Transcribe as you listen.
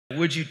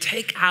Would you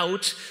take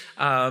out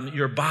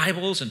your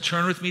Bibles and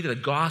turn with me to the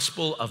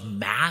Gospel of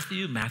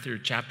Matthew, Matthew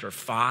chapter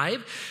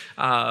 5,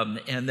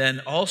 and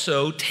then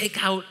also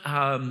take out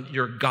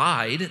your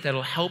guide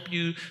that'll help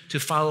you to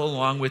follow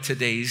along with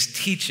today's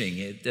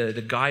teaching.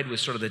 The guide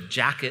was sort of the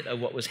jacket of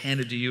what was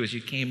handed to you as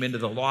you came into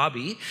the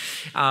lobby.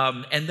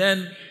 And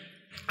then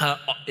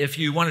if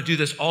you want to do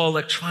this all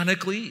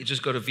electronically, you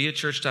just go to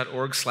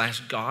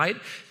viachurch.org/guide.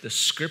 The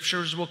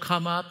scriptures will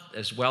come up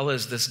as well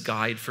as this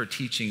guide for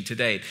teaching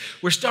today.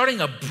 We're starting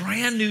a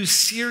brand new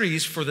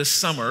series for the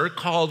summer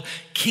called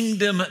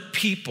Kingdom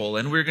People,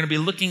 and we're going to be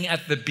looking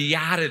at the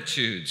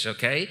Beatitudes,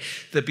 okay?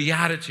 The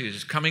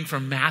Beatitudes coming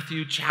from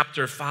Matthew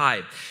chapter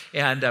 5.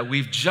 And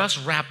we've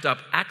just wrapped up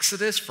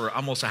Exodus for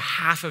almost a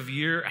half a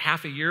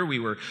year. We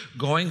were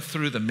going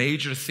through the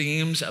major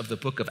themes of the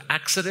book of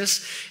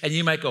Exodus. And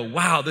you might go,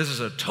 wow, this is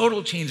a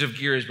total change of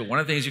gears. But one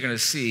of the things you're going to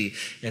see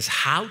is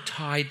how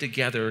tied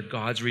together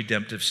God's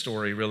redemptive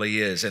story really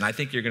is. And I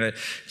think you're going to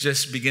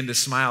just begin to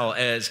smile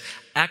as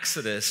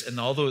Exodus and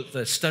all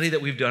the study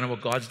that we've done and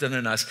what God's done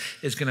in us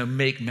is going to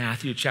make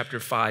Matthew chapter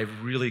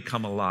 5 really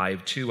come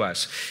alive to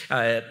us.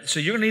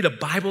 So you're going to need a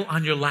Bible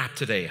on your lap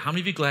today. How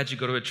many of you glad you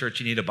go to a church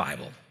you need a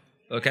Bible?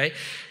 Okay?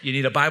 You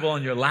need a Bible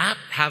on your lap.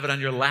 Have it on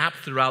your lap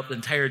throughout the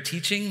entire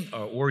teaching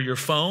or your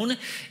phone,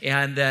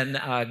 and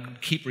then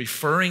keep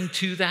referring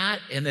to that.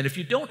 And then if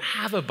you don't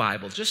have a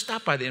Bible, just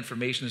stop by the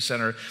Information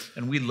Center,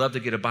 and we'd love to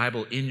get a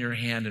Bible in your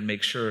hand and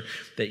make sure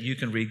that you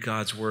can read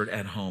God's Word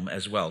at home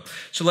as well.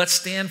 So let's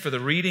stand for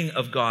the reading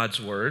of God's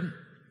Word.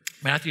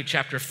 Matthew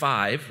chapter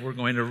 5, we're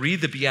going to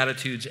read the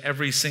Beatitudes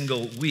every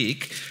single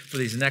week for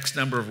these next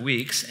number of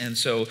weeks. And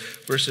so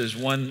verses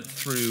 1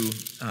 through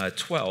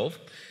 12.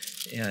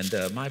 And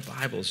my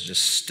Bible's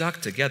just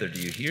stuck together. Do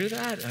you hear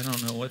that? I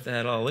don't know what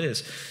that all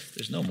is.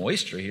 There's no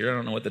moisture here. I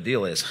don't know what the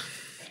deal is.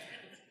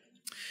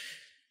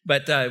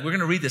 But we're going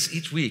to read this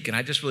each week, and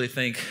I just really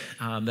think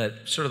that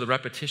sort of the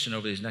repetition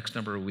over these next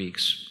number of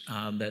weeks,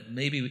 that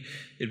maybe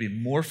it'd be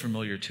more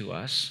familiar to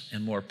us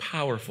and more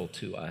powerful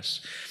to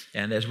us.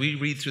 And as we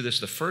read through this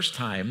the first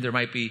time, there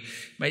might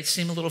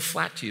seem a little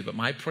flat to you, but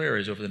my prayer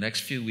is over the next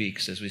few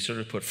weeks, as we sort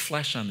of put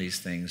flesh on these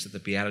things, that the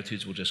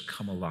Beatitudes will just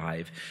come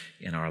alive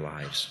in our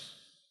lives.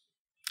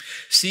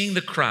 Seeing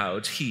the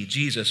crowds, he,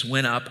 Jesus,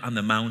 went up on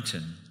the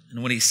mountain,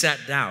 and when he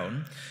sat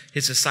down,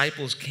 his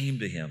disciples came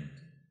to him.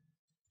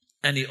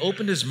 And he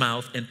opened his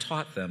mouth and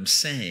taught them,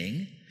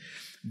 saying,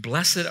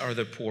 "Blessed are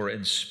the poor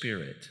in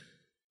spirit,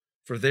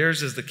 for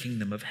theirs is the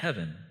kingdom of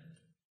heaven.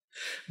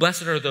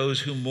 Blessed are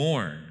those who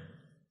mourn,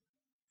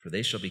 for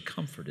they shall be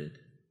comforted.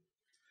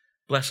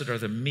 Blessed are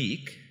the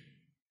meek,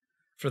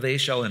 for they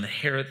shall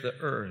inherit the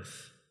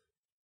earth.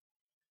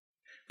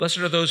 Blessed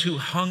are those who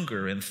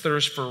hunger and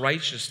thirst for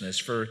righteousness,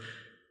 for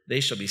they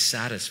shall be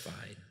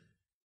satisfied.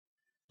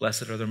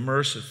 Blessed are the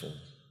merciful,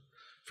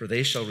 for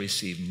they shall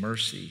receive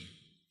mercy.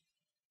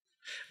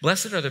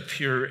 Blessed are the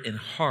pure in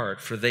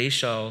heart, for they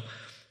shall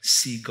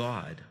see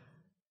God.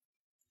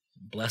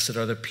 Blessed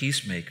are the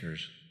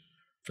peacemakers,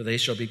 for they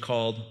shall be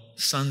called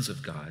sons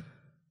of God.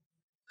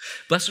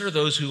 Blessed are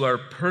those who are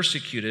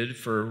persecuted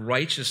for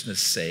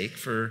righteousness' sake,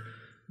 for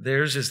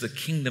theirs is the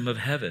kingdom of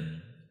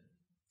heaven.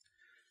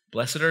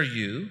 Blessed are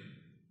you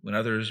when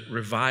others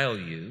revile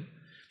you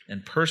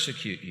and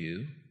persecute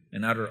you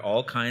and utter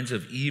all kinds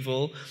of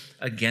evil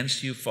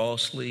against you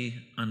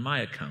falsely on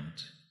my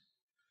account.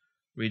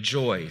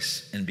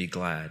 Rejoice and be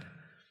glad,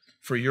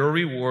 for your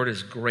reward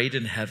is great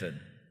in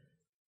heaven,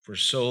 for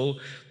so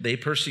they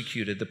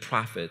persecuted the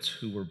prophets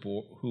who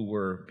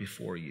were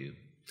before you."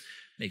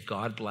 May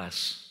God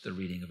bless the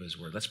reading of his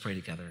word. Let's pray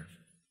together.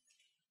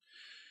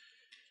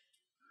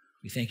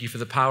 We thank you for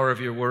the power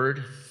of your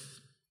word.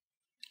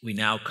 We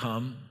now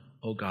come,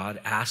 O God,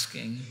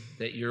 asking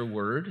that your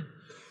word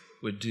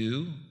would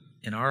do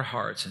in our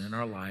hearts and in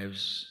our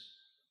lives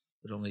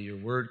what only your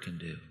word can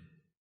do.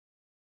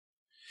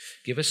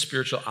 Give us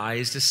spiritual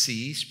eyes to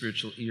see,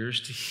 spiritual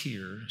ears to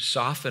hear.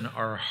 Soften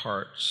our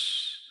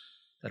hearts,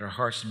 that our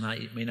hearts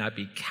may not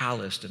be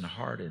calloused and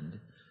hardened,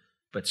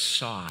 but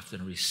soft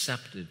and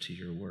receptive to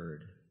your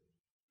word.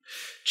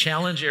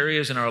 Challenge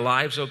areas in our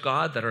lives, O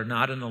God, that are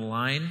not in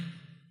line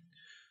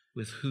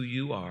with who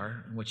you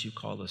are and what you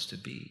call us to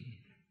be.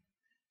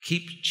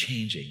 Keep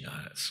changing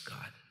us,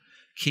 God.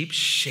 Keep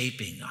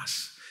shaping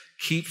us.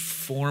 Keep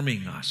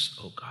forming us,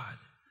 O God.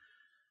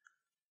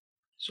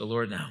 So,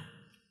 Lord, now,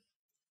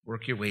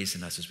 work your ways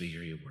in us as we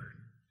hear your word.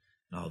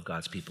 And all of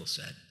God's people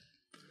said,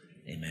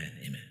 amen,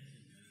 amen.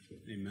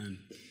 Amen.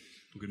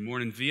 Well, good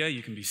morning, Via.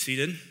 You can be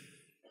seated.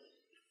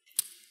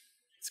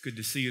 It's good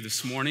to see you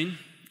this morning,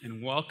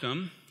 and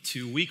welcome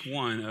to week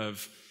 1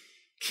 of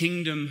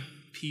Kingdom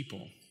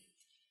People,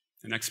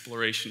 an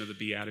exploration of the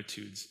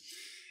Beatitudes.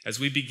 As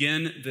we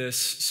begin this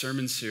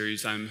sermon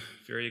series, I'm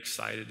very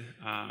excited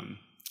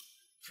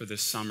for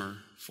this summer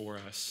for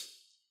us.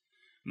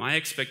 My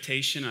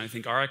expectation, I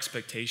think our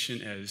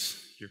expectation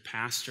as your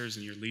pastors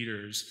and your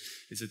leaders,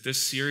 is that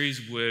this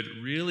series would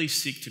really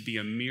seek to be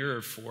a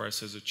mirror for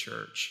us as a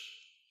church.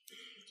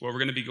 What we're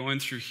going to be going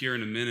through here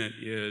in a minute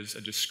is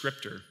a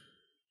descriptor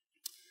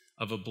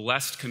of a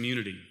blessed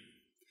community,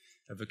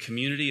 of a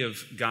community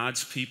of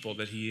God's people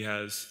that he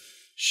has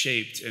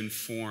shaped and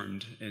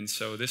formed. And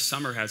so this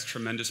summer has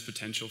tremendous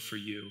potential for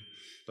you.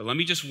 But let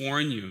me just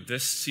warn you,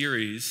 this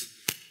series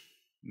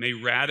may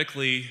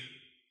radically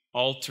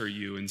alter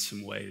you in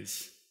some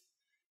ways.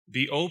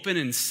 Be open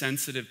and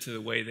sensitive to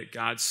the way that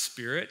God's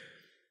Spirit,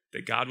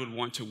 that God would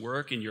want to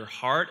work in your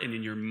heart and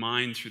in your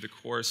mind through the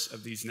course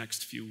of these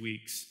next few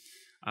weeks.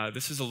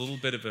 This is a little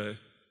bit of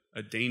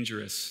a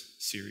dangerous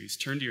series.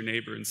 Turn to your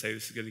neighbor and say,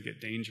 this is going to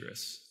get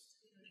dangerous.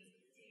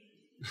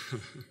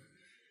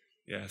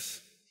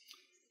 Yes.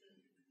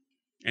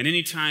 And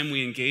anytime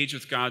we engage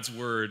with God's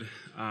word,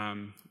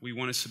 we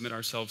want to submit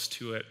ourselves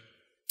to it.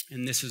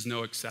 And this is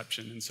no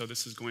exception. And so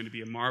this is going to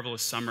be a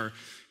marvelous summer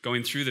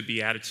going through the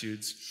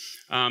Beatitudes.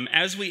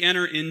 As we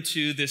enter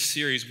into this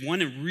series, one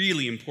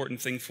really important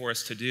thing for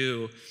us to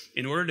do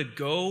in order to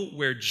go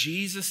where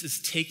Jesus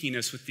is taking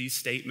us with these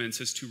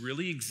statements is to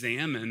really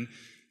examine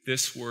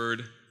this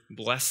word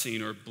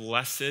blessing or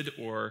blessed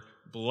or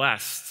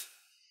blessed.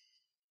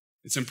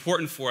 It's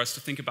important for us to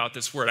think about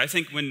this word. I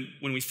think when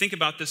we think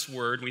about this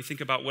word, when we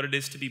think about what it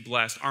is to be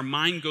blessed, our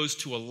mind goes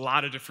to a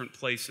lot of different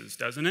places,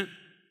 doesn't it?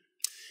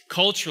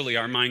 Culturally,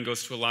 our mind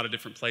goes to a lot of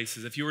different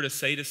places. If you were to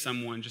say to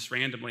someone just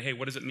randomly, hey,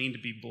 what does it mean to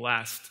be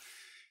blessed?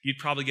 You'd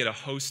probably get a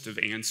host of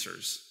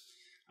answers.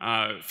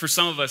 For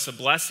some of us, a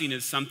blessing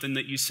is something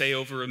that you say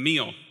over a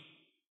meal.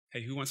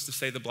 Hey, who wants to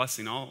say the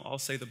blessing? I'll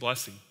say the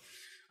blessing.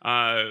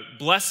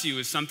 Bless you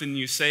is something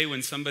you say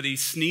when somebody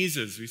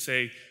sneezes. We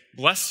say,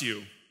 bless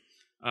you.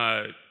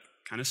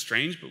 Kind of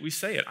strange, but we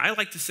say it. I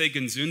like to say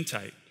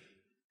Gesundheit,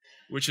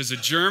 which is a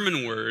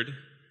German word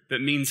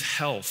that means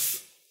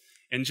health.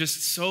 And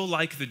just so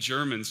like the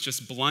Germans,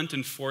 just blunt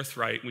and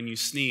forthright when you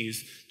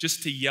sneeze,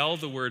 just to yell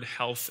the word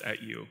health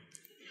at you.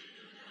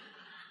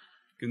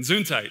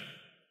 Gesundheit.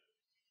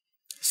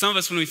 Some of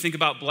us, when we think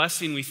about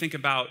blessing, we think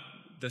about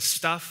the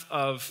stuff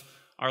of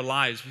our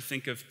lives. We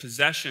think of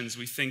possessions.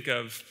 We think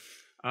of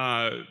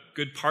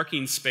good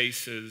parking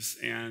spaces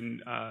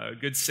and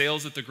good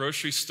sales at the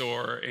grocery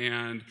store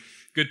and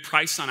good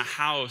price on a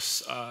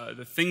house,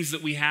 the things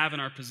that we have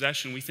in our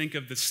possession. We think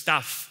of the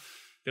stuff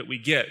that we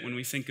get when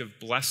we think of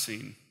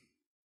blessing.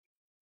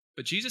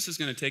 But Jesus is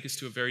going to take us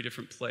to a very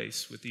different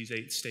place with these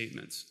 8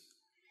 statements.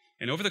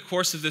 And over the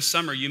course of this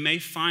summer, you may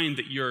find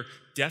that your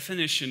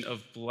definition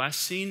of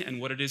blessing and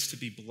what it is to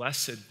be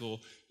blessed will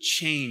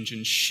change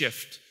and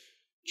shift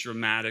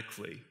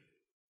dramatically.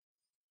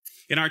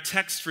 In our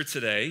text for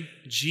today,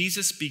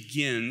 Jesus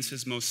begins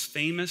his most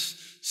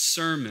famous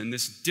sermon,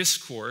 this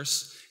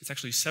discourse. It's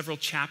actually several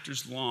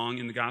chapters long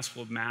in the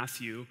Gospel of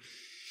Matthew.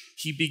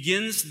 He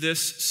begins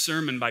this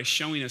sermon by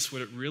showing us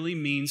what it really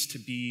means to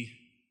be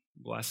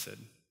blessed.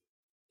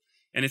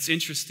 And it's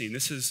interesting.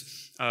 This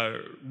is,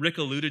 Rick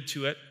alluded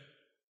to it,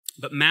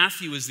 but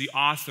Matthew is the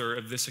author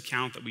of this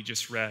account that we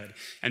just read.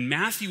 And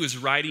Matthew is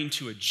writing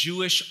to a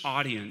Jewish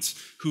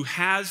audience who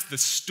has the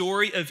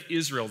story of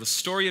Israel, the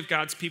story of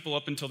God's people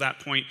up until that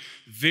point,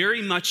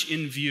 very much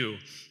in view.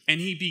 And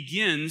he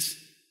begins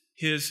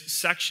his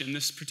section,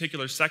 this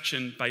particular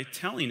section, by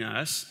telling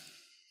us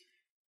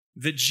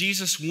that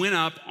Jesus went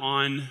up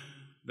on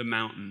the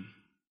mountain.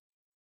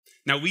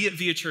 Now, we at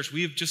Via Church,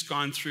 we have just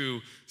gone through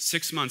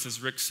 6 months,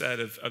 as Rick said,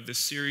 of this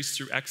series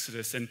through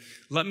Exodus. And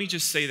let me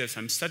just say this.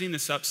 I'm setting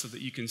this up so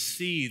that you can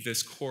see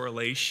this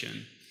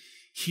correlation.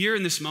 Here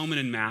in this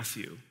moment in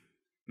Matthew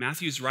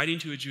is writing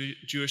to a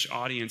Jewish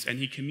audience, and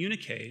he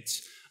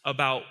communicates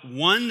about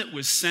one that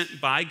was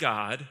sent by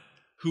God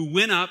who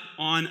went up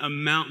on a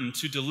mountain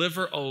to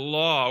deliver a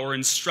law or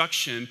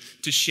instruction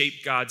to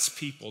shape God's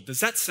people. Does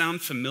that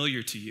sound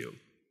familiar to you?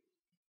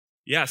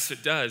 Yes,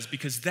 it does,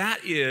 because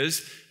that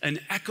is an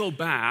echo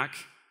back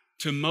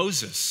to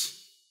Moses.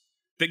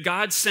 That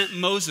God sent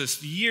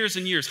Moses years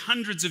and years,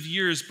 hundreds of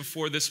years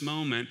before this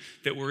moment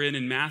that we're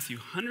in Matthew,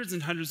 hundreds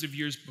and hundreds of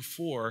years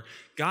before,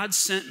 God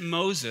sent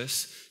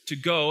Moses to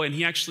go, and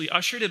he actually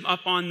ushered him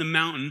up on the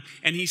mountain,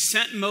 and he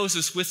sent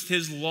Moses with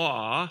his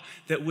law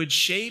that would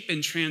shape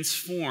and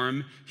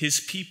transform his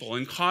people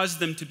and cause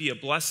them to be a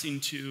blessing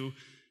to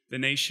the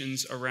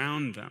nations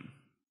around them.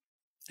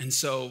 And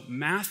so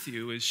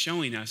Matthew is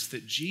showing us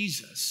that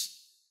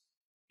Jesus,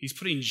 he's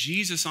putting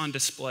Jesus on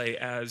display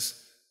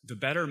as the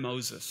better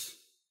Moses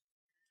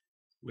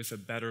with a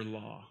better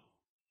law.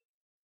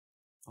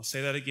 I'll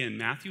say that again.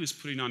 Matthew is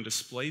putting on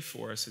display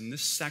for us in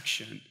this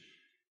section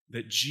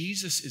that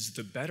Jesus is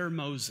the better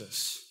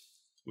Moses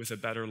with a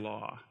better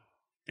law.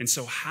 And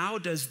so how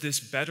does this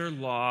better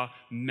law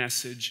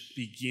message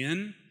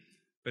begin?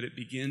 But it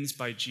begins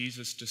by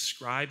Jesus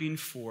describing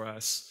for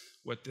us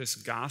what this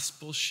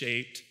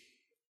gospel-shaped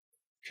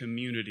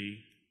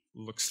community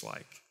looks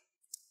like.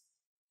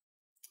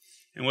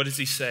 And what does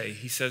he say?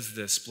 He says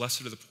this,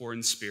 "Blessed are the poor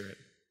in spirit,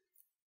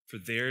 for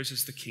theirs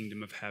is the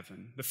kingdom of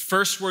heaven." The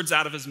first words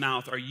out of his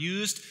mouth are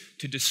used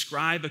to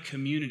describe a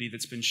community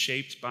that's been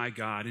shaped by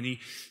God. And he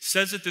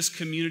says that this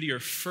community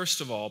are,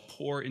 first of all,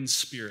 poor in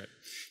spirit.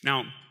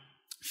 Now,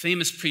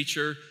 famous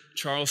preacher,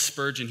 Charles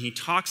Spurgeon, he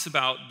talks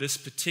about this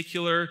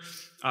particular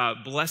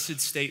blessed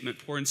statement,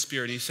 poor in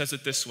spirit. And he says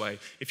it this way: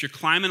 if you're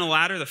climbing a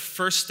ladder, the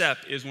first step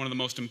is one of the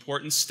most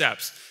important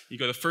steps. You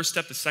go the first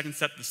step, the second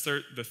step,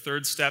 the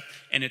third step,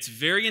 and it's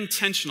very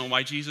intentional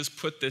why Jesus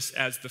put this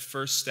as the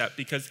first step,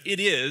 because it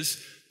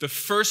is the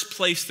first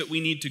place that we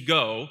need to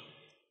go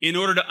in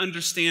order to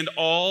understand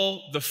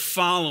all the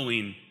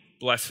following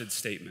blessed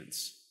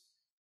statements.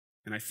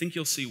 And I think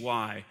you'll see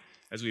why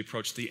as we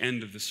approach the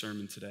end of the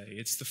sermon today.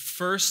 It's the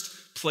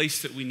first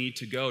place that we need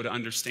to go to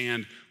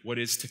understand what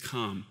is to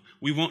come.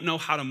 We won't know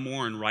how to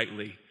mourn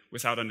rightly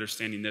without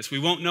understanding this. We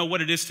won't know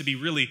what it is to be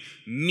really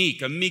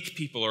meek, a meek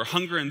people, or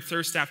hunger and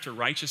thirst after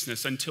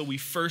righteousness until we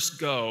first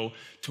go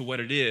to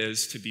what it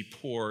is to be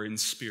poor in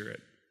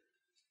spirit.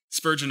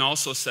 Spurgeon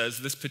also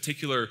says this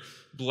particular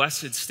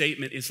blessed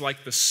statement is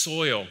like the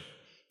soil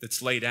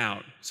that's laid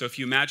out. So if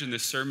you imagine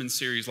this sermon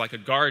series like a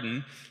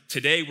garden,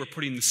 today we're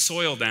putting the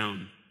soil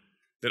down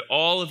that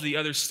all of the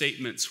other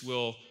statements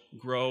will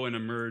grow and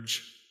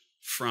emerge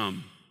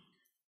from.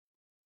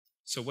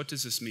 So what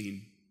does this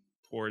mean,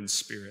 poor in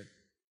spirit?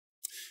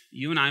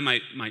 You and I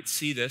might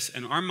see this,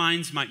 and our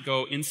minds might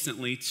go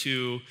instantly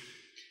to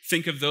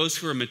think of those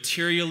who are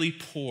materially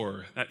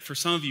poor. That for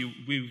some of you,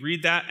 we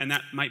read that, and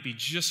that might be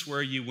just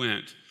where you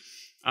went.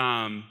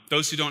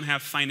 Those who don't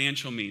have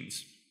financial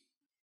means.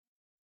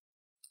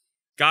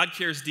 God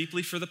cares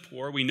deeply for the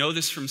poor. We know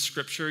this from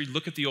Scripture. You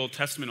look at the Old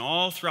Testament.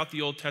 All throughout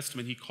the Old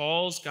Testament, he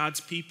calls God's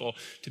people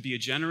to be a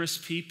generous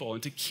people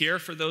and to care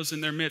for those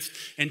in their midst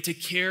and to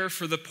care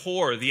for the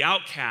poor, the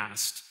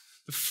outcast,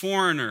 the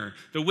foreigner,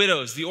 the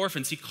widows, the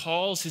orphans. He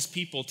calls his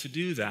people to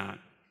do that.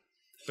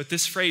 But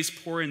this phrase,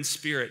 poor in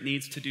spirit,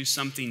 needs to do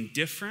something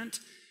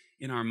different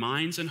in our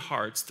minds and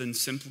hearts than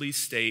simply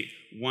state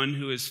one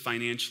who is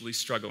financially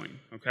struggling,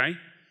 okay?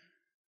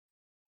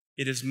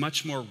 It is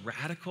much more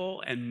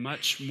radical and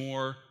much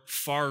more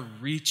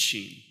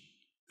far-reaching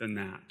than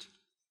that.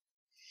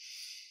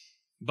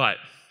 But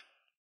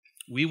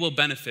we will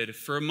benefit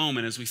for a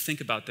moment as we think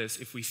about this,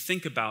 if we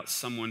think about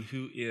someone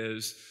who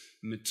is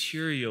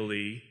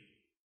materially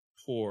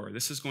poor.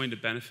 This is going to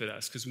benefit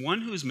us, because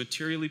one who is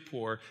materially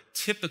poor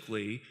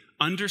typically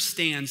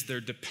understands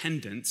their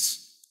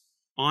dependence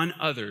on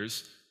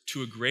others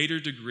to a greater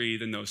degree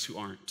than those who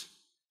aren't.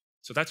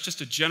 So that's just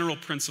a general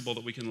principle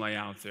that we can lay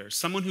out there.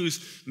 Someone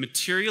who's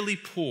materially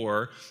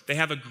poor, they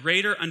have a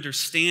greater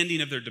understanding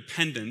of their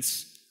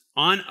dependence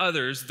on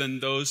others than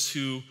those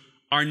who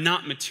are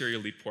not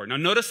materially poor. Now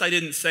notice I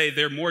didn't say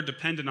they're more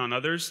dependent on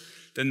others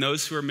than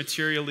those who are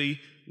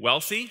materially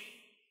wealthy.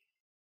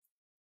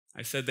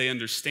 I said they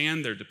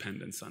understand their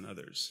dependence on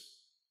others.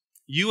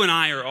 You and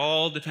I are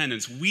all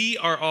dependents. We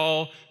are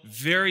all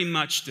very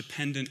much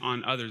dependent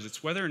on others.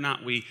 It's whether or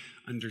not we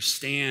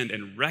understand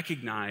and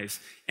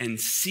recognize and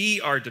see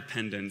our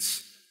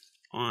dependence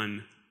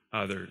on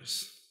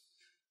others.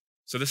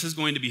 So this is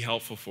going to be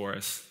helpful for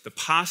us. The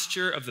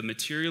posture of the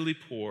materially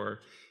poor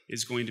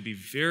is going to be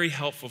very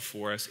helpful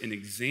for us in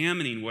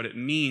examining what it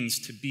means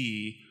to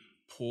be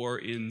poor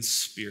in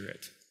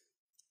spirit.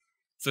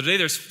 So today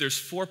there's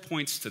 4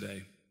 points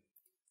today.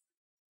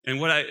 And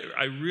what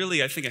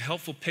I think a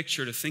helpful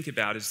picture to think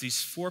about is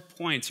these 4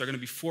 points are going to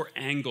be 4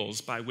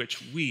 angles by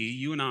which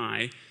you and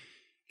I,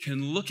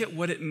 can look at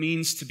what it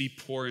means to be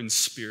poor in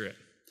spirit.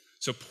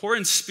 So poor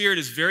in spirit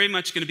is very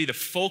much going to be the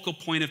focal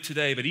point of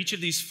today, but each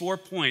of these 4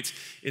 points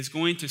is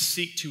going to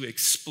seek to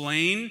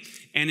explain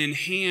and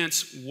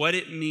enhance what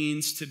it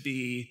means to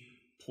be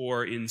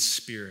poor in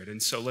spirit.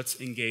 And so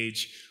let's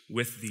engage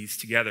with these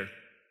together.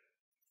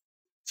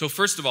 So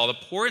first of all, the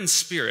poor in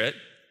spirit,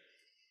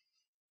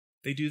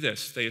 they do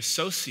this. They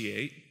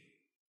associate,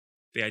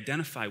 they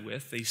identify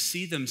with, they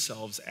see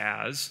themselves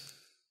as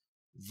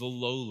the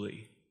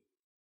lowly.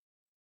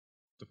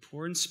 The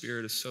poor in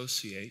spirit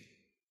associate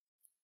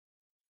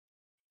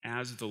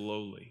as the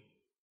lowly.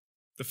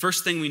 The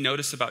first thing we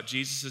notice about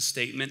Jesus'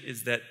 statement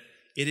is that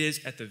it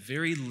is at the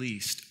very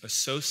least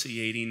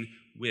associating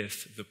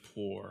with the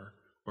poor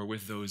or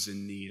with those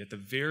in need, at the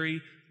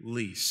very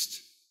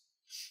least.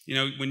 You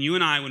know, when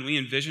we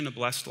envision a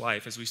blessed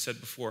life, as we said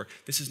before,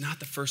 this is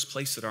not the first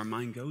place that our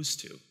mind goes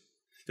to.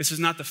 This is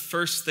not the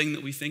first thing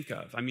that we think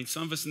of. I mean,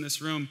 some of us in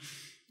this room,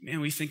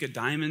 man, we think of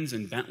diamonds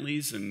and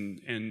Bentleys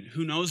and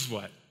who knows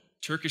what.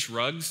 Turkish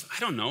rugs, I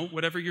don't know,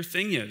 whatever your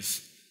thing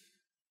is.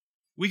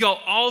 We go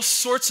all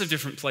sorts of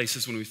different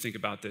places when we think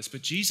about this,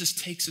 but Jesus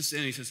takes us in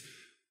and he says,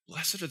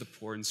 blessed are the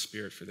poor in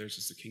spirit, for theirs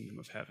is the kingdom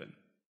of heaven.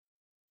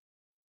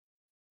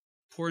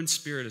 Poor in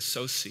spirit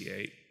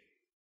associate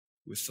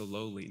with the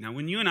lowly. Now,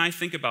 when you and I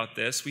think about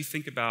this,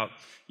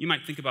 you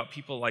might think about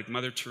people like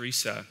Mother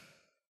Teresa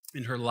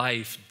in her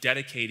life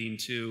dedicating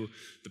to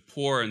the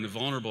poor and the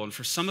vulnerable. And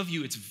for some of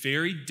you, it's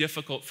very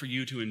difficult for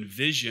you to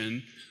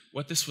envision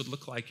what this would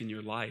look like in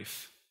your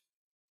life.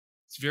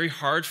 It's very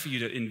hard for you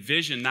to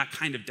envision that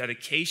kind of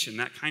dedication,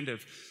 that kind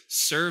of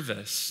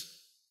service.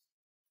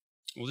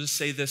 We'll just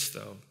say this,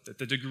 though, that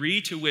the degree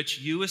to which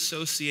you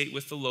associate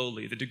with the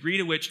lowly, the degree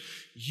to which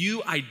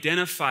you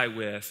identify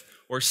with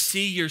or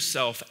see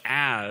yourself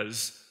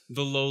as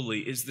the lowly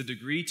is the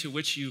degree to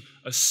which you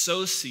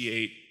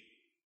associate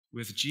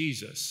with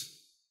Jesus.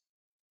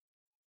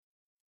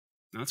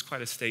 Now, that's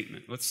quite a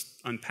statement. Let's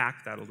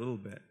unpack that a little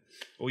bit.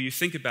 Well, you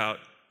think about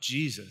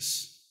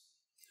Jesus.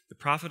 The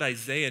prophet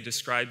Isaiah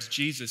describes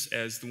Jesus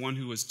as the one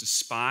who was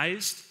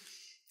despised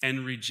and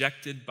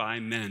rejected by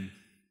men,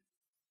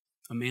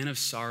 a man of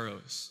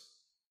sorrows.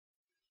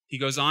 He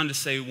goes on to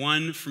say,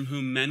 one from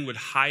whom men would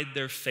hide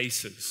their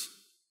faces.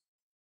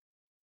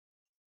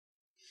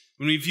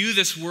 When we view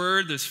this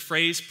word, this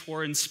phrase,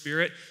 poor in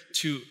spirit,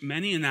 to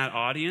many in that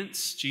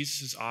audience,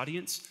 Jesus'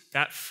 audience,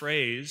 that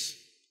phrase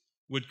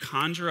would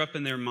conjure up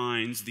in their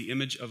minds the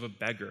image of a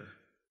beggar.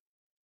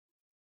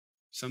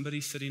 Somebody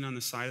sitting on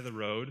the side of the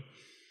road,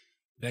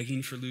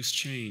 begging for loose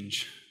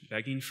change,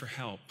 begging for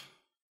help.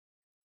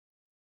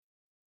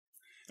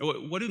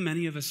 What do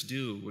many of us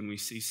do when we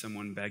see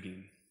someone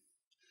begging?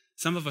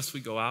 Some of us, we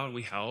go out and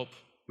we help.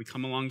 We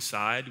come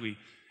alongside. We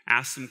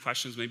ask them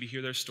questions, maybe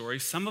hear their story.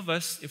 Some of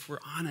us, if we're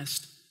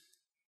honest,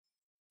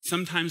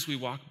 sometimes we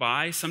walk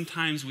by.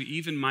 Sometimes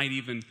we might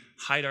even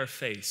hide our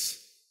face.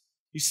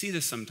 You see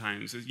this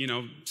sometimes. You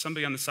know,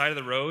 somebody on the side of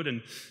the road,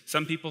 and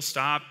some people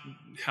stop,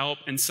 help,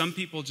 and some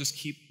people just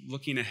keep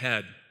looking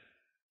ahead,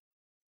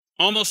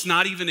 almost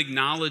not even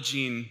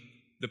acknowledging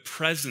the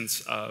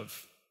presence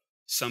of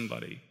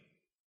somebody.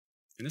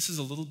 And this is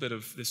a little bit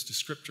of this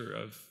descriptor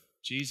of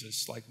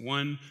Jesus, like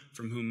one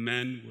from whom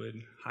men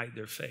would hide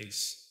their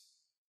face.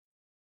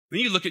 Then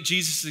you look at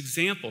Jesus'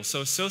 example,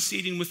 so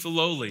associating with the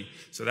lowly.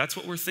 So that's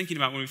what we're thinking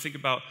about when we think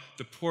about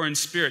the poor in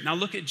spirit. Now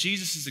look at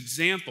Jesus'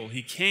 example.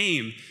 He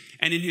came,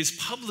 and in his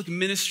public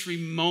ministry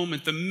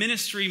moment, the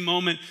ministry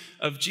moment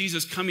of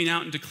Jesus coming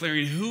out and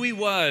declaring who he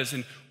was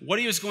and what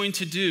he was going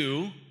to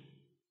do,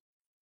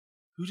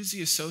 who does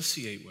he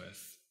associate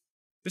with?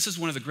 This is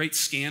one of the great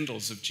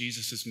scandals of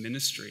Jesus'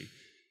 ministry,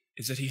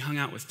 is that he hung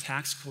out with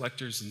tax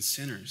collectors and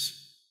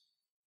sinners.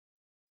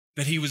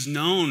 That he was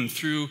known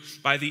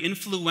by the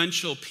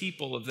influential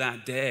people of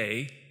that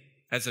day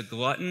as a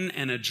glutton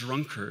and a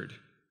drunkard.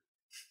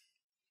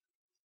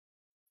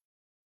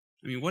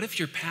 I mean, what if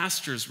your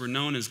pastors were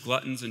known as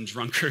gluttons and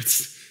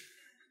drunkards?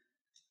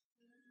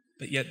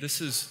 But yet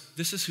this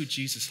is who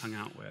Jesus hung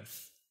out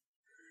with.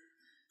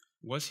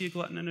 Was he a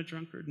glutton and a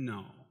drunkard?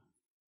 No.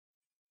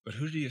 But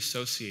who did he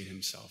associate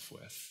himself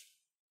with?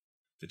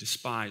 The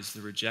despised,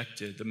 the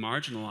rejected, the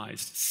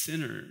marginalized,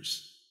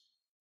 sinners.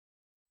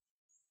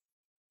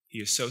 He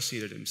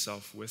associated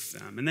himself with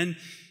them. And then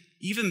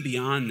even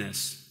beyond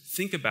this,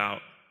 think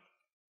about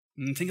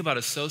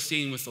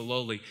associating with the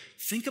lowly.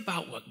 Think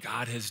about what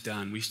God has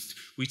done.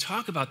 We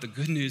talk about the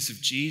good news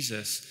of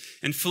Jesus.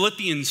 And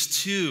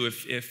Philippians 2,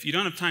 if you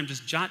don't have time,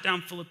 just jot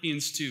down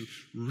Philippians 2.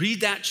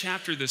 Read that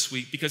chapter this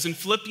week, because in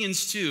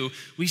Philippians 2,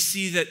 we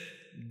see that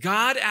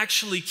God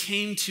actually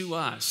came to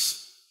us.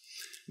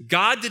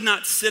 God did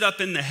not sit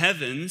up in the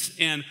heavens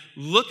and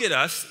look at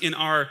us in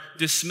our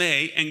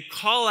dismay and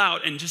call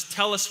out and just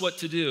tell us what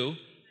to do.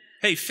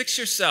 Hey, fix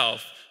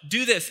yourself.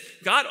 Do this.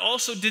 God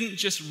also didn't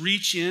just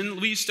reach in.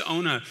 We used to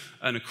own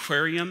an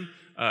aquarium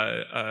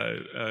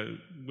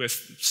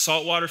with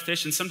saltwater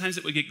fish, and sometimes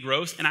it would get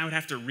gross, and I would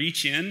have to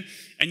reach in.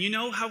 And you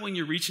know how when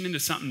you're reaching into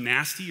something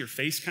nasty, your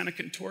face kind of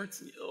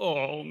contorts?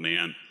 Oh,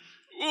 man.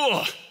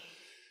 Oh.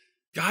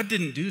 God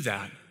didn't do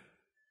that.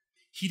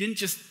 He didn't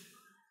just,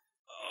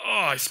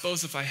 I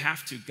suppose if I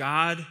have to.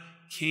 God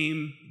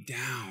came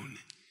down,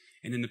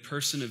 and in the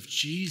person of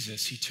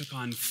Jesus, he took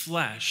on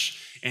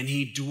flesh, and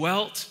he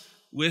dwelt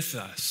with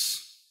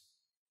us.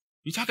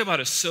 You talk about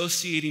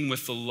associating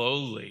with the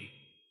lowly.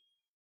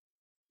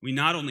 We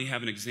not only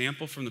have an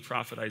example from the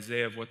prophet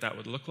Isaiah of what that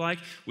would look like,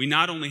 we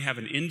not only have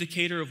an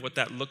indicator of what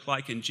that looked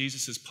like in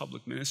Jesus'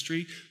 public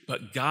ministry,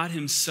 but God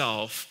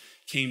himself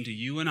came to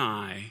you and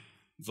I,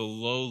 the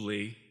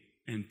lowly,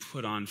 and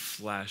put on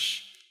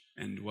flesh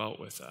and dwelt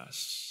with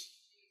us.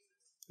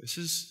 This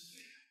is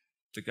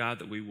the God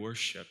that we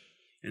worship,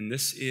 and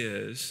this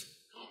is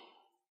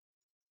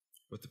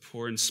what the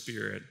poor in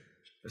spirit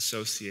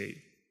associate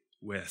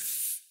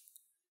with.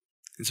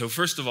 And so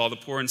first of all, the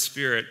poor in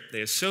spirit,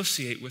 they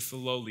associate with the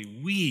lowly.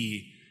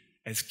 We,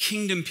 as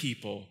kingdom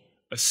people,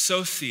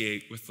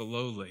 associate with the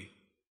lowly.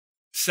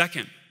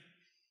 Second,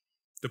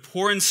 the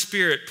poor in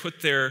spirit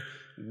put their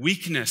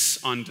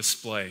weakness on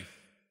display.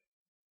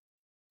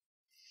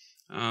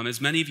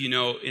 As many of you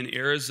know, in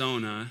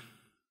Arizona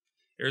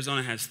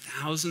has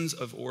thousands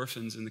of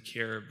orphans in the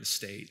care of the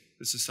state.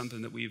 This is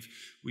something that we've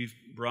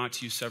brought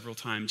to you several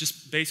times.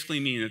 Just basically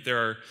meaning that there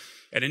are,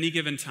 at any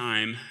given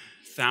time,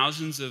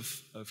 thousands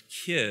of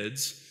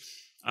kids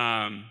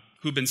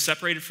who've been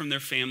separated from their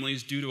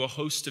families due to a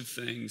host of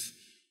things: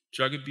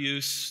 drug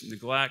abuse,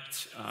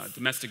 neglect,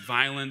 domestic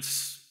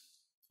violence,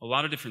 a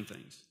lot of different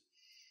things.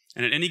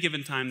 And at any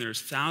given time,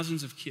 there's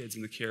thousands of kids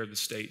in the care of the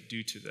state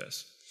due to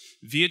this.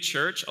 Via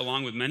Church,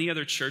 along with many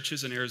other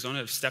churches in Arizona,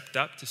 have stepped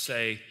up to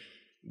say,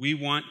 we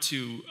want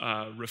to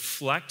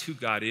reflect who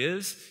God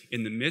is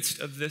in the midst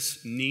of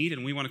this need,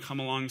 and we want to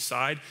come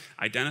alongside,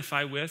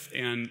 identify with,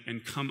 and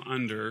come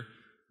under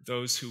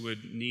those who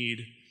would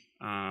need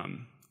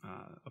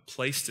a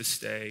place to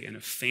stay, and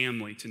a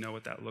family to know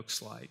what that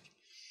looks like.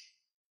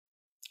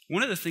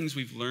 One of the things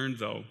we've learned,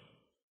 though,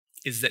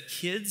 is that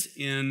kids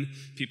in,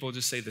 people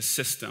just say the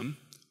system,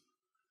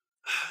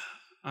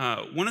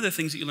 one of the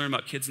things that you learn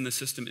about kids in the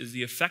system is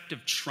the effect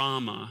of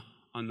trauma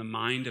on the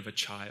mind of a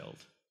child.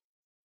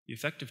 The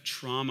effect of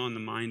trauma on the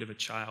mind of a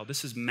child.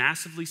 This is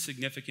massively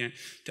significant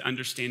to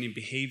understanding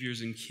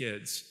behaviors in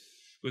kids.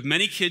 With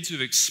many kids who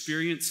have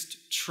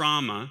experienced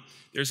trauma,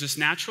 there's this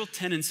natural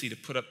tendency to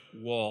put up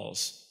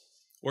walls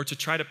or to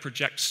try to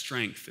project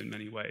strength in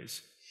many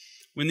ways.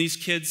 When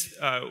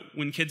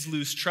kids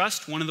lose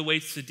trust, one of the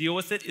ways to deal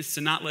with it is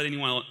to not let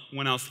anyone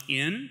else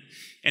in.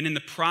 And in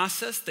the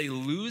process, they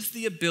lose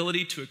the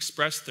ability to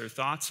express their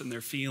thoughts and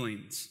their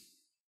feelings.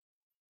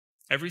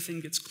 Everything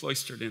gets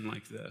cloistered in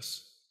like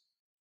this.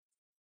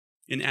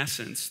 In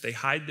essence, they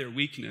hide their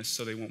weakness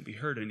so they won't be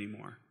hurt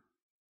anymore.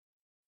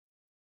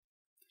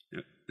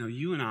 Now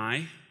you and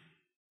I,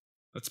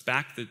 let's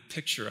back the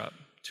picture up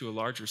to a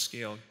larger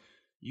scale.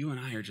 You and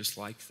I are just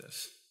like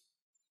this.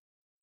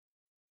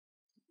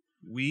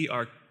 We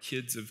are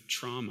kids of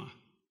trauma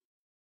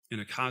in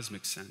a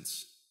cosmic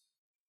sense.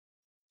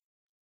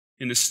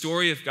 In the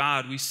story of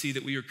God, we see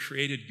that we are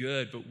created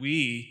good, but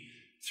we,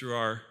 through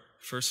our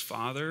first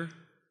father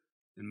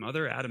and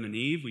mother, Adam and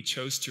Eve, we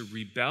chose to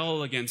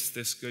rebel against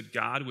this good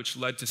God, which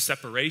led to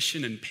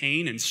separation and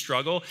pain and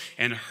struggle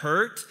and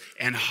hurt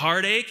and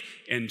heartache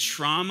and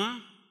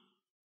trauma.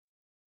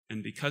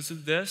 And because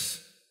of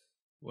this,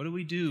 what do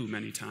we do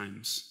many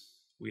times?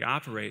 We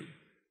operate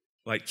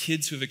like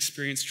kids who have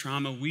experienced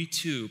trauma. We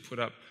too put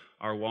up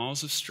our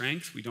walls of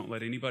strength. We don't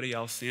let anybody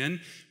else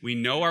in. We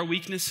know our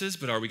weaknesses,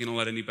 but are we going to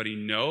let anybody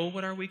know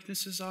what our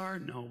weaknesses are?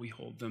 No, we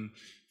hold them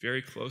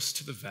very close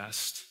to the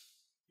vest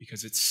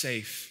because it's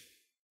safe.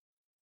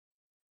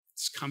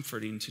 It's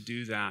comforting to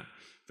do that.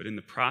 But in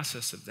the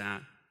process of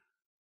that,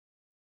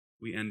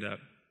 we end up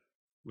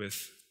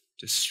with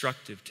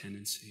destructive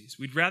tendencies.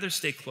 We'd rather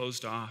stay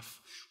closed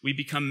off. We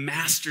become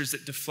masters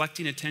at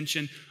deflecting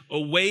attention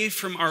away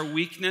from our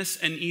weakness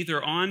and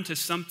either on to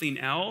something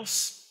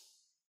else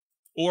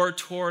or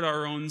toward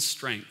our own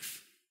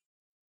strength.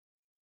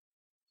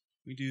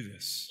 We do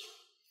this.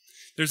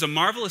 There's a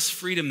marvelous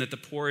freedom that the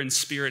poor in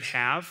spirit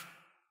have,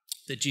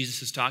 that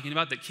Jesus is talking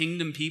about, that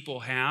kingdom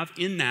people have,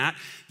 in that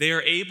they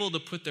are able to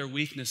put their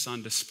weakness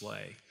on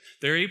display.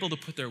 They're able to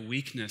put their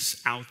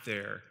weakness out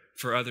there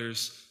for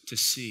others to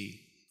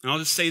see. And I'll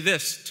just say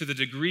this, to the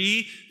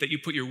degree that you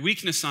put your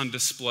weakness on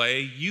display,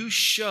 you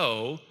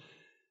show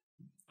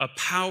a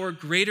power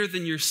greater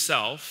than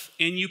yourself,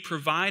 and you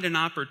provide an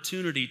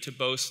opportunity to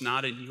boast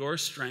not in your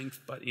strength,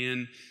 but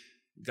in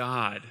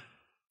God.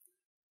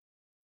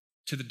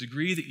 To the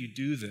degree that you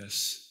do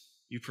this,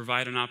 you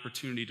provide an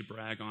opportunity to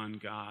brag on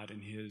God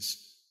and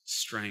His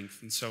strength.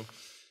 And so,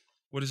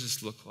 what does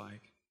this look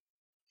like?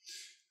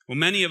 Well,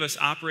 many of us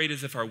operate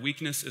as if our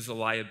weakness is a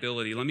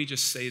liability. Let me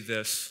just say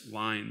this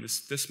line.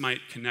 This might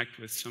connect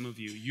with some of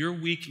you. Your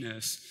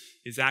weakness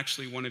is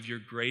actually one of your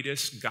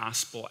greatest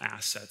gospel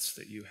assets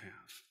that you have.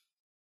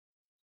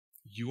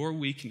 Your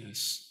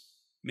weakness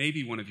may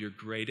be one of your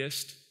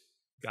greatest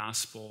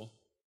gospel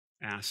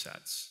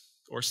assets,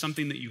 or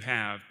something that you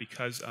have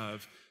because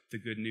of the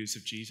good news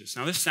of Jesus.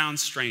 Now, this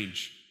sounds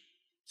strange.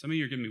 Some of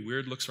you are giving me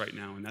weird looks right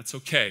now, and that's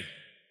okay,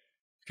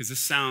 because this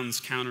sounds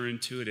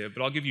counterintuitive,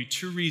 but I'll give you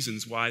 2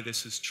 reasons why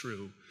this is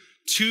true.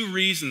 2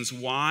 reasons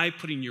why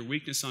putting your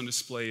weakness on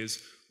display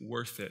is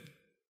worth it.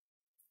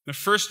 The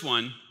first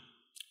one,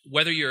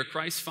 whether you're a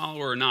Christ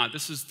follower or not,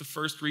 this is the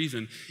first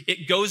reason.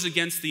 It goes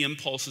against the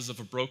impulses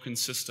of a broken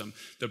system.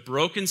 The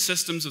broken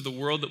systems of the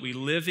world that we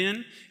live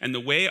in and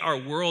the way our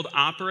world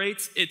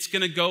operates, it's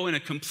going to go in a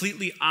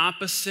completely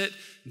opposite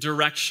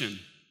direction.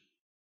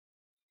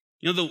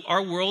 You know,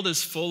 our world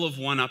is full of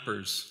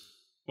one-uppers.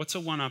 What's a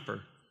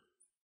one-upper?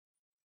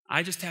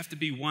 I just have to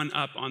be one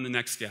up on the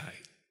next guy.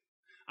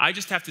 I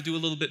just have to do a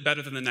little bit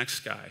better than the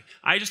next guy.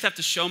 I just have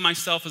to show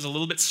myself as a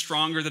little bit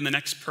stronger than the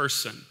next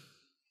person.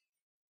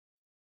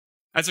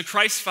 As a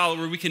Christ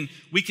follower, we can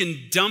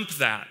dump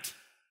that,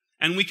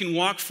 and we can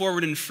walk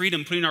forward in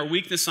freedom, putting our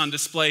weakness on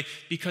display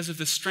because of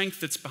the strength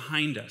that's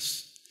behind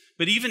us.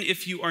 But even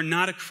if you are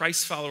not a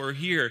Christ follower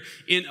here,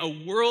 in a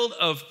world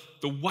of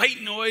the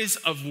white noise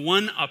of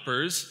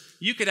one-uppers,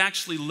 you could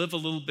actually live a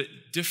little bit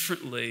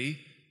differently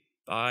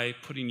by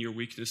putting your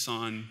weakness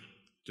on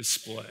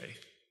display.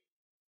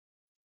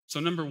 So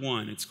number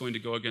 1, it's going to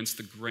go against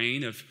the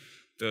grain of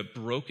the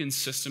broken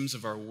systems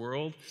of our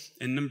world.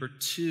 And number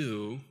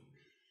 2,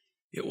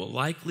 it will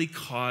likely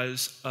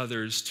cause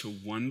others to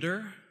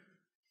wonder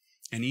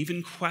and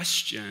even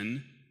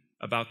question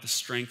about the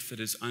strength that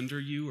is under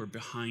you or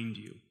behind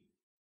you.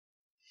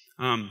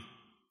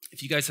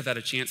 If you guys have had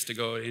a chance to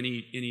go to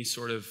any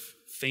sort of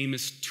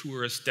famous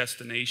tourist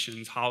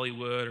destinations,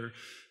 Hollywood or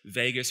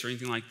Vegas or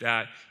anything like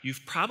that, you've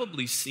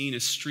probably seen a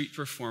street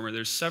performer.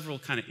 There's several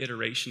kind of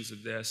iterations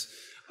of this,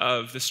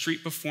 of the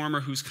street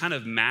performer who's kind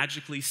of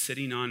magically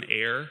sitting on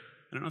air.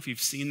 I don't know if you've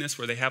seen this,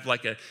 where they have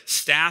like a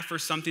staff or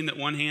something that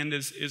one hand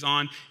is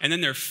on, and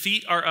then their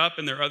feet are up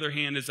and their other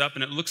hand is up,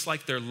 and it looks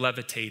like they're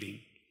levitating.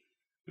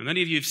 And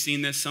many of you have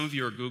seen this. Some of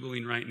you are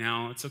Googling right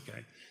now. It's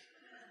okay.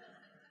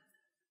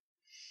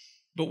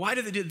 But why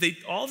do they do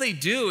it? All they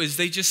do is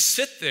they just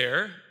sit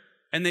there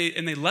and they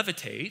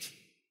levitate,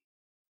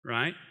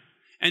 right?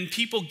 And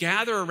people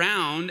gather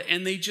around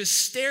and they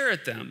just stare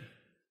at them.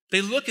 They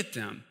look at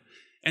them.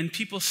 And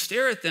people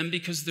stare at them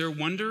because they're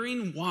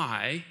wondering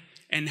why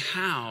and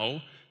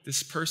how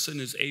this person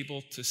is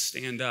able to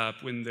stand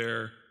up when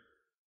they're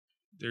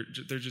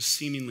just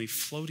seemingly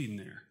floating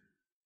there.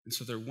 And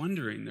so they're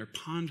wondering, they're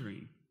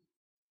pondering.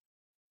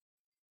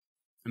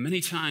 And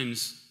many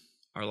times,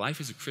 our life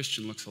as a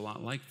Christian looks a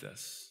lot like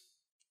this.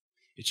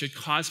 It should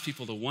cause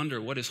people to wonder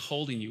what is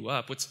holding you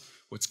up,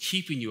 what's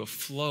keeping you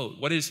afloat,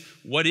 what is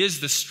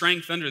the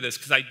strength under this?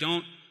 Because I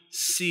don't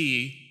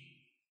see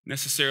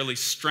necessarily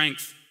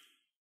strength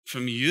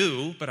from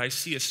you, but I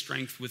see a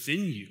strength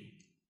within you.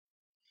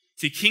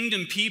 See,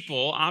 kingdom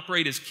people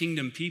operate as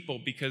kingdom people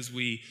because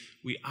we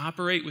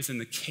operate within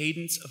the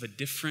cadence of a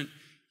different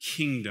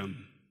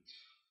kingdom.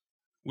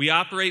 We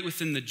operate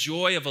within the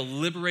joy of a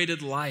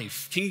liberated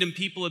life. Kingdom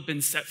people have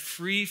been set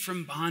free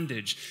from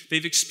bondage.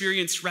 They've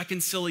experienced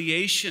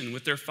reconciliation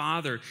with their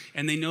Father,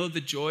 and they know the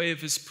joy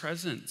of His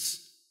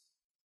presence.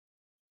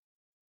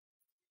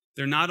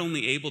 They're not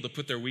only able to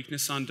put their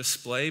weakness on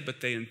display,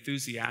 but they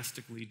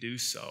enthusiastically do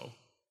so,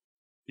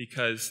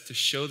 because to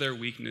show their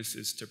weakness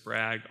is to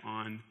brag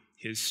on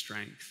His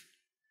strength.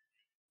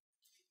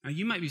 Now,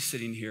 you might be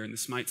sitting here, and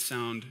this might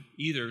sound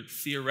either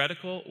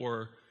theoretical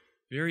or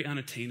very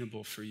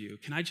unattainable for you.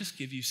 Can I just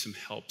give you some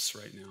helps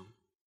right now?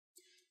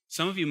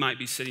 Some of you might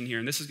be sitting here,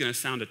 and this is going to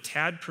sound a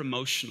tad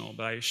promotional,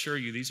 but I assure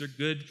you these are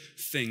good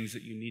things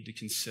that you need to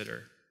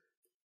consider.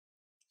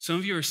 Some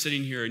of you are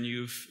sitting here, and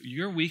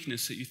your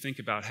weakness that you think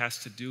about has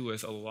to do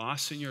with a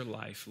loss in your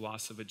life,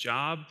 loss of a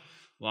job,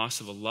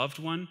 loss of a loved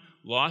one,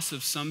 loss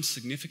of some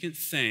significant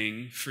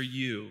thing for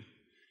you.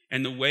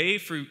 And the way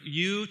for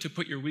you to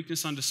put your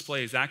weakness on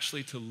display is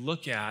actually to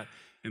look at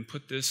and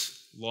put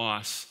this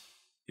loss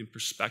in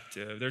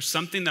perspective. There's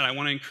something that I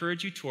want to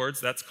encourage you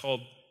towards that's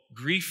called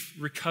grief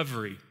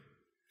recovery.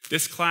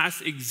 This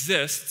class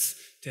exists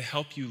to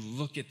help you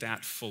look at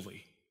that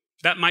fully.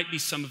 That might be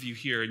some of you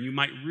here, and you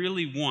might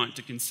really want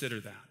to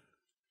consider that.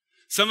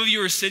 Some of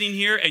you are sitting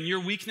here, and your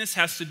weakness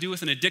has to do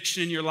with an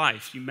addiction in your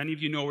life. Many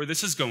of you know where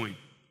this is going.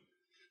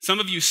 Some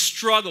of you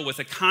struggle with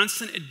a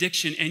constant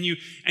addiction, and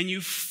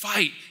you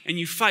fight,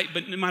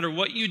 but no matter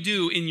what you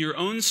do in your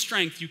own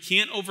strength, you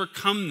can't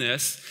overcome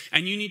this,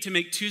 and you need to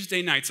make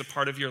Tuesday nights a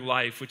part of your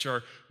life, which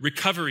are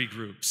recovery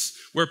groups,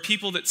 where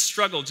people that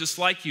struggle just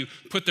like you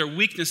put their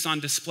weakness on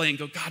display and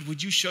go, God,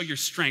 would you show your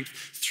strength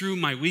through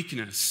my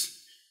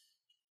weakness?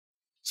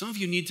 Some of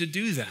you need to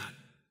do that.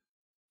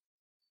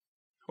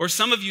 Or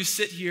some of you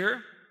sit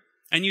here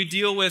and you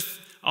deal with,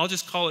 I'll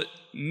just call it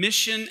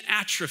mission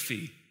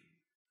atrophy.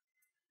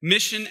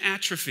 Mission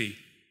atrophy,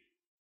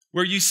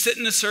 where you sit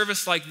in a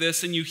service like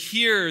this and you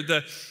hear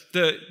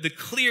the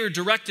clear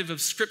directive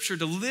of Scripture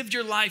to live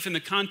your life in the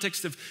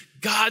context of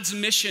God's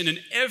mission, and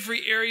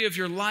every area of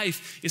your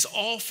life is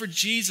all for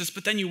Jesus.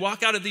 But then you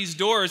walk out of these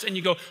doors and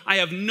you go, I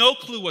have no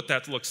clue what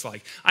that looks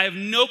like. I have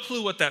no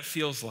clue what that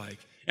feels like.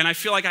 And I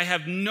feel like I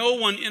have no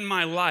one in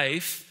my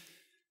life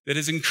that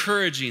is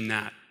encouraging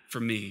that for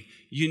me.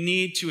 You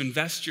need to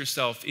invest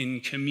yourself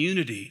in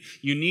community.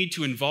 You need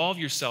to involve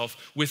yourself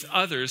with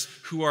others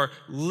who are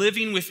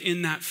living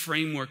within that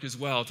framework as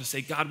well, to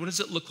say, God, what does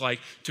it look like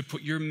to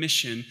put your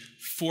mission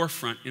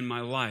forefront in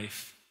my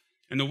life?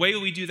 And the way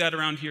we do that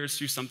around here is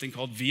through something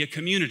called Via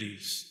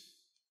Communities.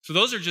 So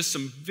those are just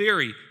some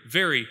very,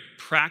 very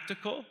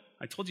practical,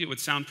 I told you it would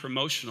sound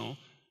promotional,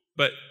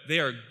 but they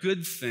are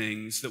good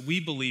things that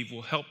we believe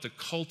will help to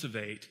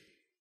cultivate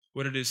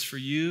what it is for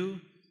you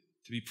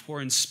to be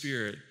poor in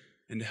spirit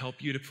and to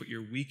help you to put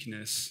your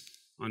weakness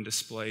on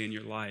display in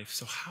your life.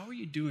 So how are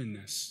you doing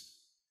this?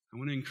 I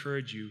want to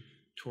encourage you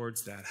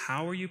towards that.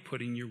 How are you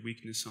putting your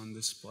weakness on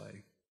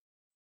display?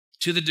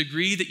 To the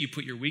degree that you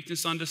put your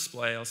weakness on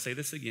display, I'll say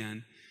this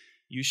again,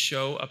 you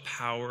show a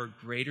power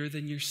greater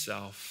than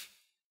yourself,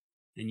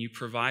 and you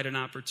provide an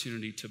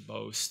opportunity to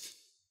boast,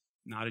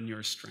 not in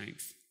your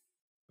strength,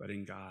 but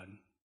in God.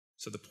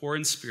 So the poor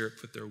in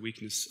spirit put their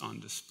weakness on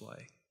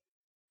display.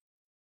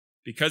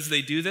 Because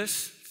they do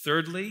this,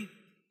 thirdly,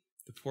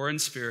 the poor in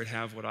spirit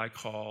have what I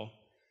call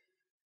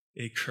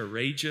a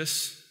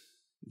courageous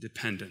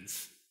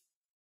dependence.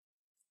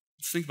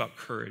 Let's think about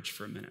courage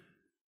for a minute.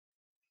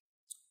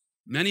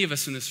 Many of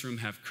us in this room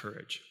have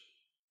courage.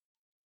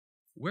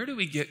 Where do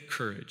we get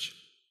courage?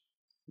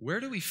 Where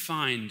do we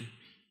find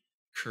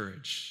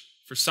courage?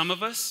 For some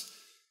of us,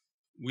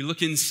 we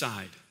look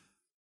inside.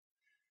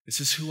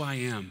 This is who I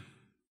am.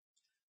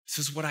 This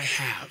is what I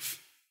have.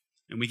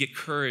 And we get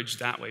courage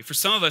that way. For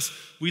some of us,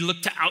 we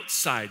look to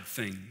outside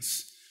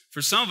things.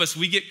 For some of us,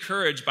 we get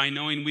courage by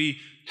knowing we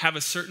have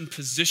a certain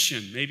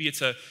position. Maybe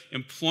it's an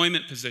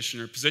employment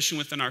position or a position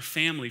within our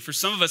family. For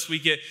some of us, we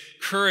get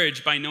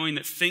courage by knowing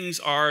that things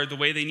are the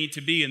way they need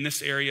to be in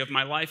this area of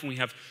my life, and we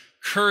have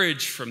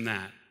courage from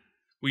that.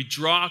 We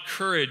draw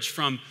courage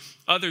from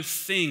other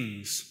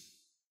things.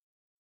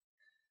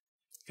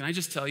 Can I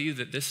just tell you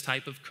that this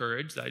type of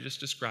courage that I just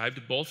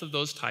described, both of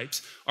those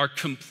types, are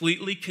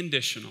completely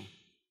conditional.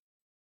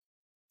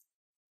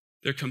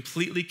 They're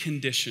completely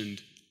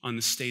conditioned on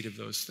the state of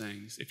those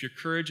things. If your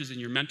courage is in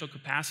your mental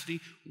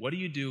capacity, what do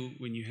you do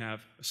when you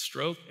have a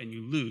stroke and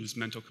you lose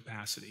mental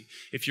capacity?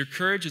 If your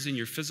courage is in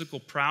your physical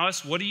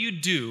prowess, what do you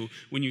do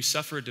when you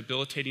suffer a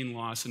debilitating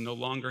loss and no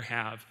longer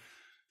have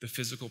the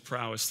physical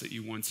prowess that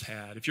you once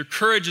had? If your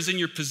courage is in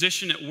your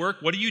position at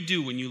work, what do you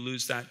do when you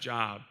lose that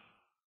job?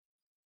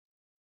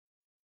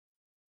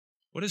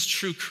 What does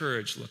true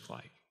courage look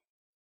like?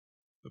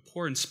 The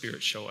poor in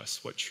spirit show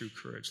us what true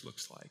courage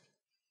looks like.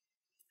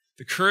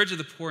 The courage of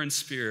the poor in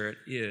spirit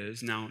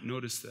is, now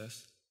notice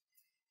this,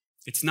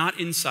 it's not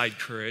inside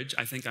courage.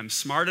 I think I'm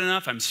smart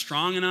enough, I'm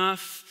strong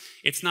enough.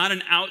 It's not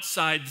an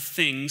outside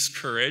things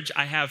courage.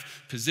 I have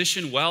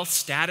position, wealth,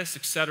 status,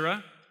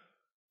 etc.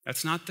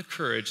 That's not the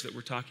courage that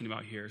we're talking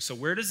about here. So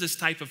where does this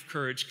type of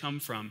courage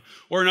come from?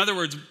 Or in other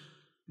words,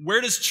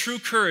 where does true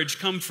courage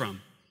come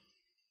from?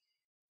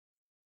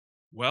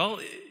 Well,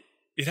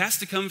 it has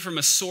to come from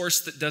a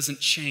source that doesn't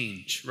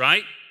change,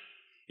 right?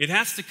 It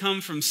has to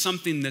come from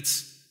something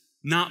that's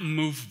not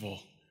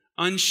movable,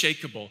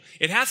 unshakable.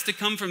 It has to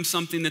come from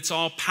something that's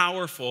all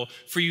powerful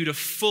for you to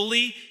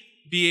fully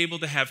be able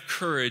to have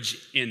courage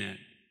in it.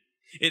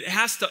 It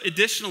has to,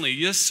 additionally,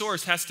 this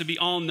source has to be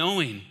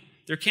all-knowing.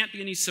 There can't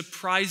be any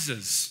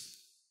surprises.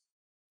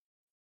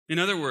 In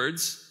other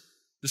words,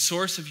 the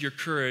source of your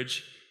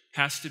courage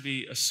has to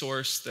be a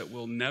source that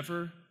will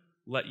never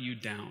let you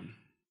down.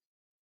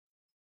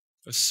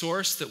 A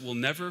source that will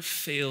never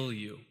fail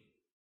you.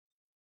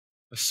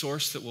 A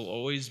source that will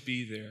always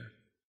be there.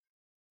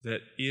 That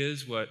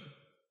is what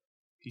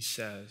he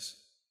says.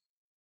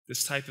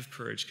 This type of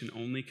courage can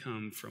only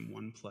come from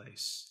one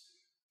place,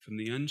 from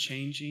the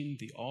unchanging,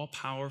 the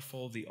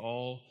all-powerful, the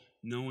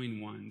all-knowing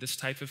one. This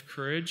type of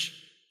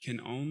courage can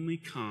only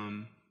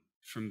come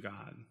from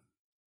God.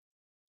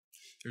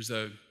 There's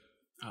a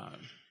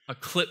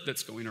clip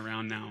that's going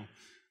around now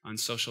on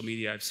social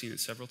media. I've seen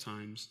it several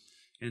times,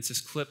 and it's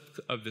this clip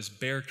of this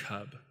bear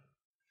cub.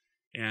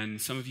 And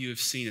some of you have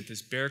seen it,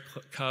 this bear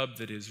cub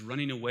that is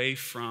running away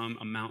from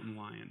a mountain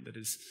lion that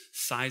is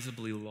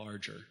sizably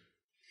larger.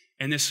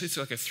 And it's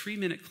like a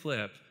 3-minute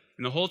clip.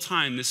 And the whole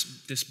time,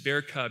 this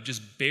bear cub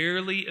just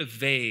barely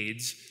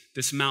evades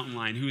this mountain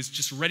lion who is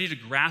just ready to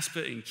grasp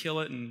it and kill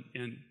it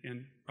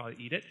and probably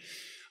eat it.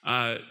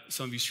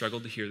 Some of you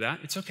struggled to hear that.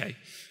 It's okay.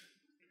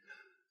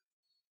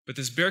 But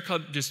this bear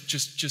cub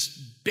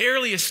just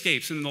barely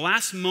escapes. And in the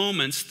last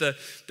moments, the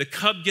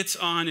cub gets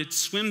on, it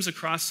swims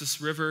across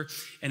this river,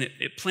 and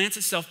it plants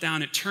itself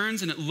down. It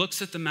turns and it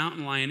looks at the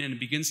mountain lion, and it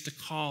begins to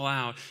call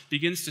out,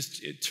 begins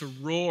to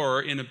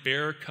roar in a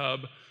bear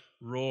cub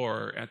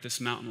roar at this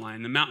mountain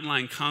lion. The mountain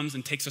lion comes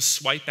and takes a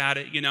swipe at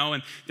it,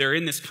 and they're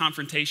in this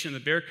confrontation.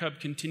 The bear cub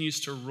continues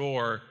to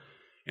roar,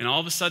 and all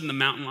of a sudden the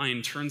mountain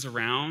lion turns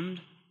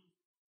around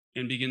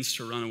and begins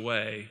to run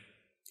away.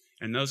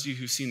 And those of you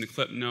who've seen the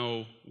clip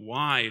know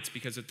why. It's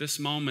because at this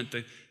moment,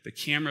 the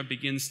camera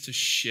begins to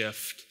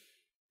shift.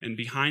 And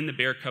behind the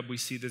bear cub, we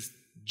see this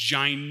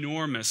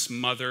ginormous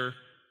mother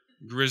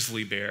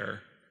grizzly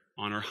bear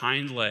on her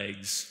hind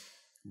legs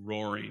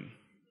roaring,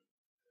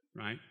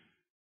 right?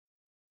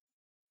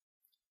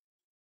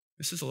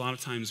 This is a lot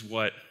of times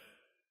what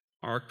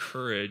our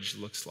courage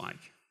looks like.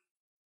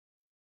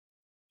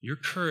 Your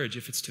courage,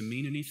 if it's to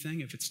mean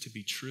anything, if it's to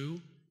be true,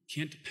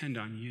 can't depend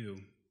on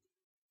you.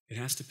 It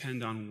has to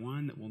depend on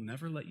one that will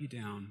never let you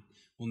down,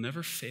 will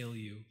never fail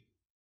you,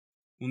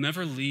 will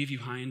never leave you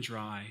high and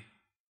dry.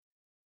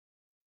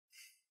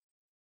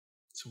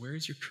 So where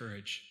is your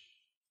courage?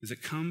 Does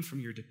it come from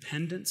your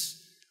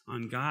dependence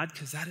on God?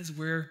 Because that is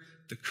where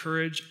the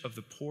courage of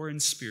the poor in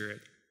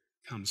spirit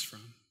comes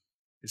from,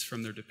 is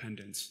from their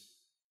dependence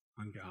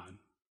on God.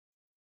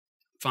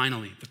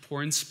 Finally, the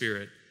poor in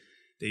spirit,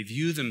 they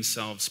view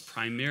themselves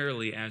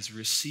primarily as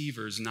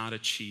receivers, not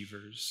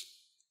achievers.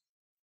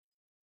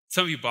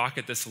 Some of you balk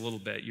at this a little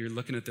bit. You're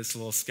looking at this a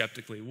little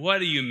skeptically. What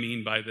do you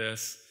mean by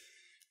this?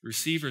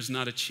 Receivers,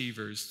 not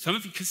achievers.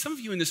 Because some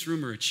of you in this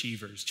room are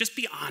achievers. Just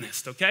be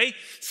honest, okay?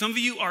 Some of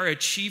you are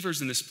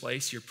achievers in this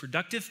place. You're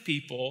productive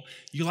people.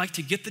 You like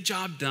to get the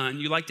job done.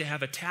 You like to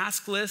have a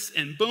task list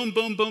and boom,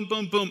 boom, boom,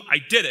 boom, boom. I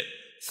did it.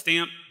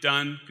 Stamp,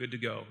 done, good to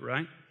go,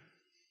 right?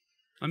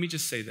 Let me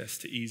just say this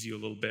to ease you a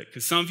little bit,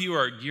 because some of you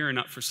are gearing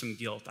up for some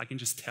guilt. I can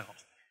just tell.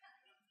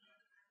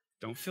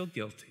 Don't feel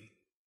guilty,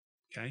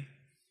 okay?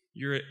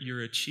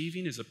 Your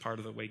achieving is a part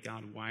of the way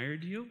God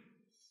wired you.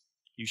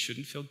 You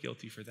shouldn't feel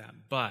guilty for that.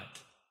 But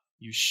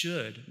you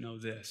should know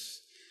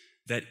this,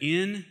 that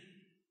in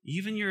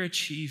even your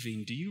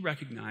achieving, do you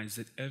recognize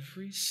that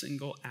every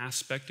single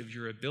aspect of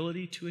your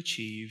ability to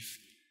achieve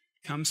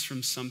comes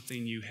from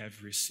something you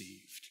have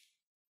received?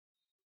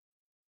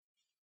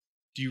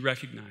 Do you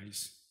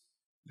recognize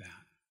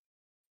that?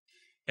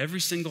 Every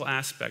single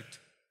aspect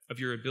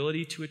of your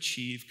ability to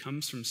achieve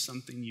comes from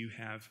something you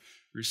have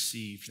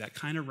received. That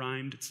kind of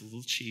rhymed. It's a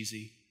little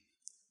cheesy,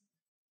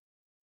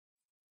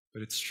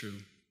 but it's true.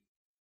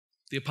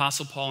 The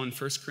Apostle Paul in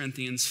 1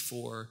 Corinthians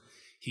 4,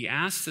 he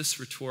asks this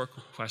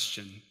rhetorical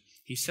question.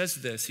 He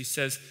says this, he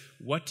says,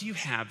 what do you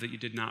have that you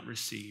did not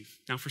receive?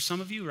 Now, for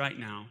some of you right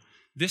now,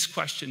 this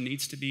question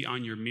needs to be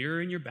on your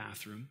mirror in your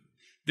bathroom.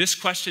 This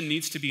question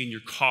needs to be in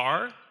your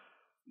car.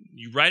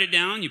 You write it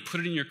down, you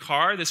put it in your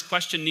car. This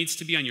question needs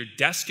to be on your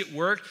desk at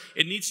work.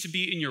 It needs to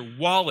be in your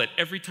wallet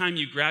every time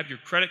you grab your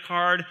credit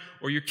card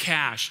or your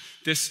cash.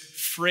 This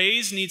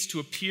phrase needs to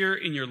appear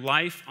in your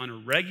life on a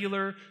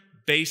regular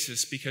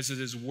basis because it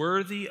is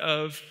worthy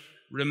of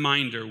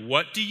reminder.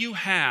 What do you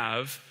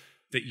have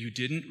that you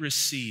didn't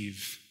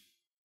receive?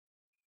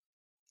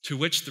 To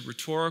which the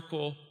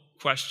rhetorical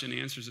question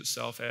answers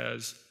itself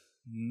as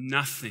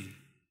nothing.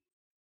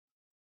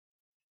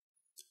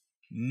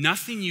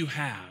 Nothing you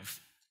have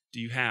do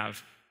you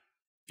have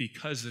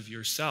because of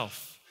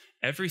yourself.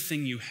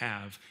 Everything you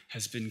have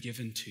has been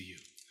given to you.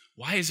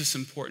 Why is this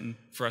important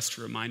for us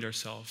to remind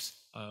ourselves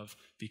of?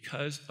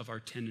 Because of our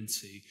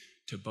tendency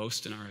to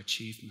boast in our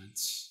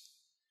achievements.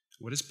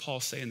 What does Paul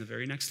say in the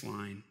very next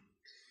line?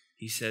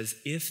 He says,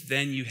 if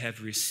then you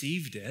have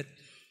received it,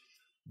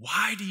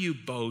 why do you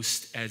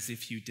boast as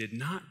if you did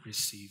not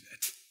receive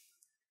it?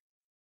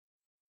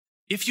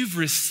 If you've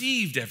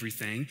received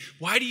everything,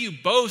 why do you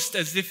boast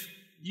as if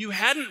you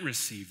hadn't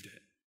received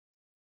it?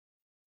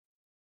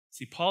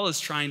 See, Paul is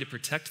trying to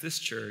protect this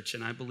church,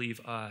 and I believe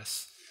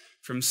us,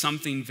 from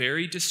something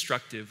very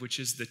destructive, which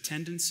is the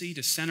tendency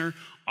to center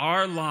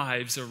our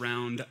lives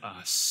around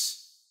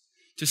us,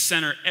 to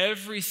center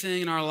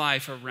everything in our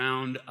life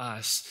around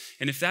us.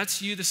 And if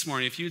that's you this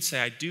morning, if you would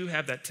say, I do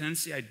have that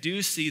tendency, I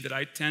do see that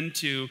I tend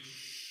to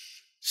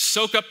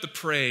soak up the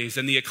praise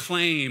and the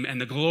acclaim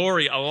and the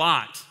glory a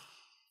lot.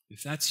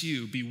 If that's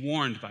you, be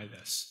warned by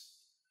this.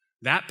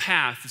 That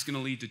path is going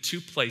to lead to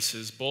two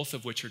places, both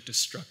of which are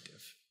destructive.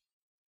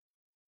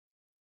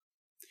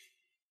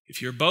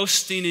 If you're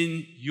boasting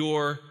in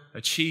your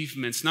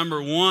achievements,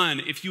 number one,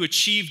 if you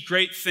achieve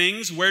great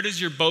things, where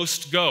does your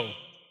boast go?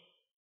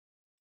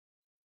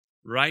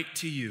 Right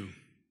to you.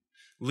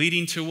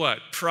 Leading to what?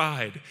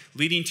 Pride.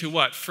 Leading to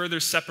what?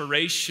 Further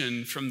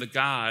separation from the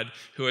God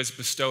who has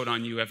bestowed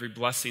on you every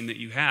blessing that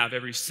you have,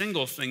 every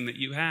single thing that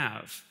you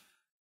have.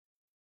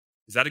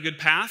 Is that a good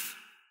path?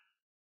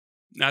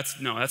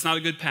 That's not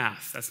a good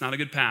path. That's not a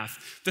good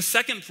path. The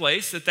second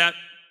place that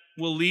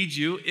will lead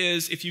you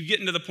is if you get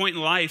into the point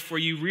in life where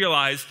you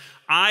realize,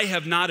 I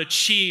have not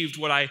achieved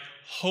what I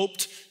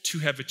hoped to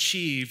have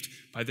achieved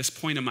by this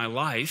point in my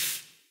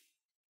life.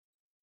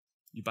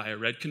 You buy a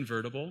red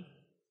convertible,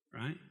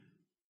 right?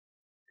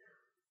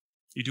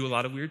 You do a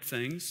lot of weird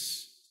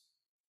things.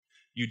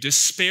 You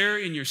despair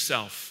in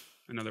yourself,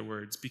 in other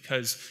words,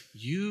 because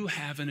you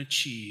haven't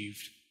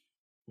achieved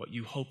what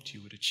you hoped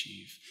you would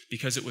achieve,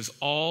 because it was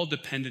all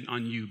dependent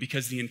on you,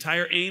 because the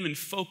entire aim and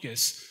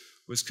focus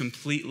was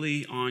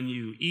completely on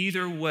you.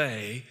 Either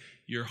way,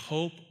 your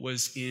hope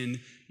was in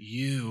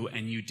you,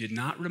 and you did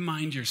not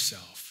remind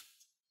yourself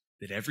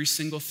that every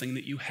single thing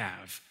that you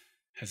have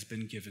has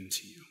been given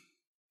to you.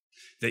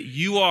 That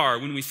you are,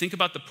 when we think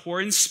about the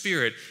poor in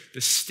spirit,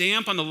 the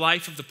stamp on the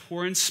life of the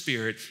poor in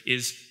spirit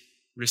is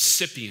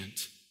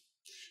recipient,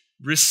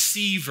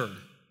 receiver.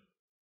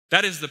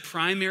 That is the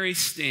primary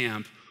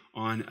stamp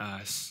on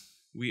us.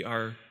 We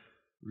are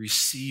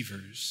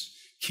receivers.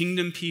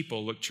 Kingdom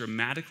people look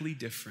dramatically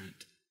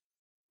different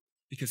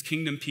because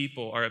kingdom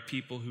people are a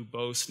people who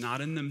boast not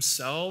in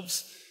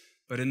themselves,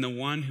 but in the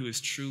one who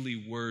is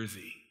truly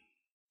worthy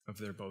of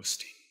their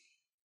boasting.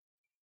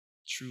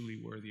 Truly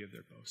worthy of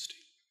their boasting.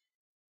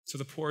 So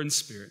the poor in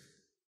spirit,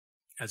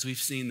 as we've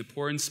seen, the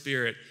poor in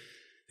spirit,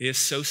 they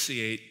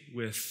associate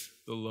with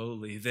the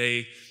lowly.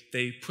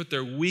 They put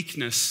their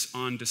weakness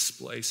on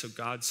display so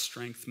God's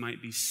strength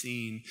might be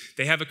seen.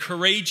 They have a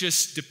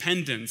courageous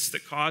dependence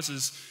that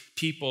causes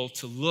people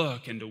to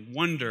look and to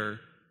wonder,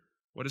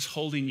 what is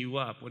holding you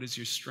up? What is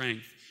your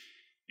strength?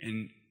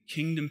 And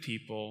kingdom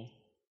people,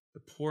 the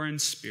poor in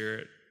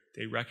spirit,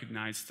 they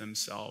recognize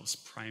themselves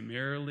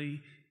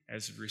primarily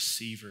as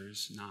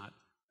receivers, not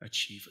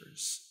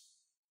achievers.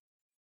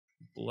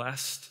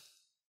 Blessed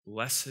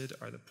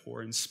are the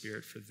poor in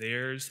spirit, for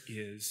theirs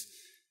is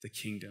the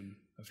kingdom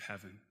of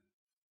heaven.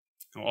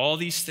 Now, all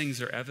these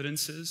things are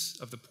evidences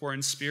of the poor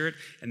in spirit,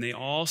 and they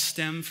all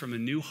stem from a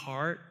new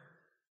heart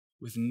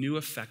with new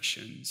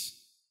affections.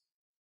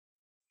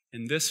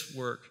 And this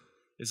work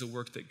is a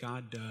work that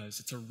God does.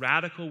 It's a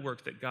radical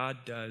work that God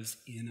does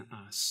in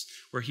us,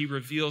 where he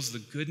reveals the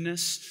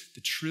goodness,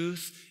 the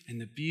truth, and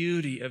the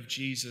beauty of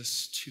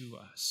Jesus to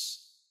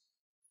us.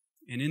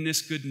 And in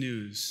this good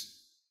news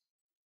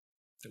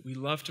that we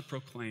love to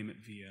proclaim at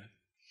Via,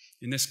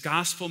 in this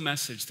gospel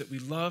message that we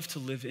love to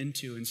live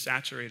into and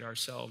saturate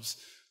ourselves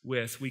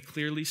with, we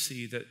clearly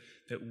see that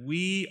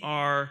we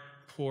are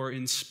poor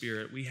in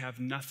spirit. We have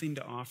nothing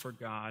to offer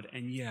God,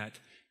 and yet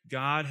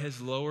God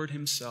has lowered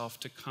himself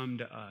to come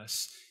to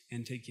us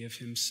and to give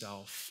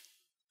himself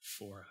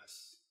for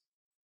us.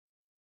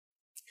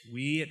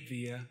 We at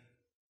Via,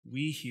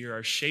 we here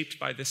are shaped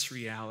by this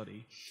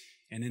reality,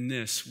 and in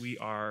this we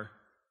are,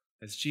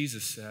 as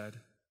Jesus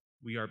said,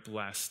 we are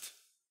blessed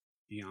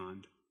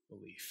beyond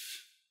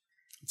belief.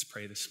 Let's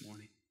pray this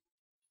morning.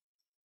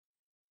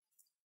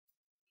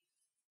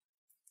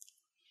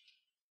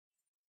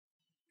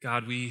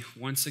 God, we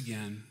once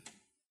again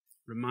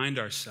remind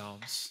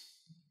ourselves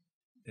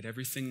that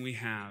everything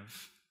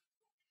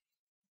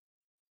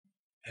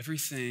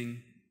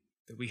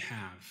that we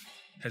have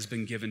has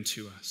been given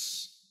to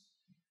us.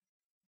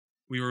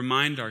 We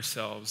remind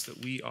ourselves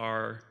that we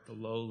are the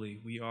lowly,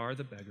 we are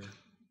the beggar.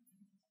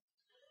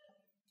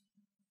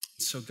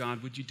 So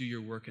God, would you do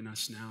your work in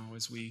us now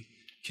as we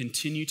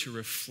continue to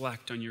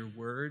reflect on your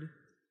word,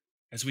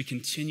 as we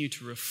continue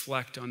to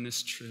reflect on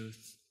this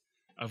truth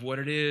of what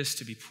it is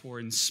to be poor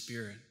in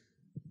spirit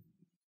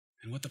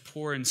and what the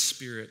poor in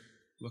spirit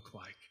look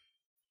like.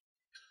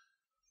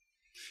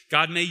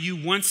 God, may you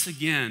once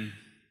again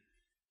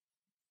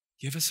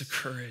give us a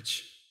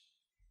courage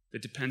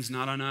that depends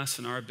not on us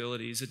and our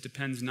abilities. It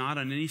depends not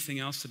on anything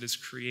else that is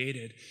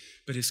created,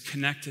 but is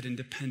connected and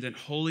dependent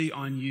wholly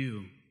on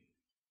you.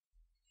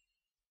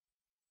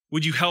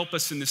 Would you help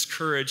us in this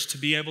courage to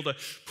be able to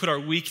put our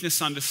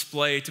weakness on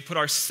display, to put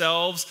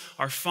ourselves,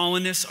 our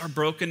fallenness, our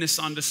brokenness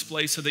on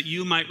display so that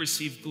you might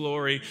receive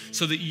glory,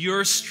 so that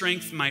your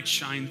strength might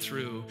shine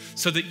through,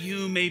 so that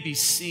you may be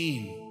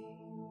seen.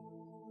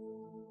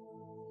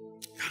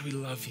 God, we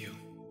love you.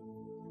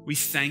 We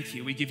thank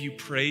you. We give you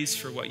praise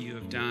for what you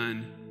have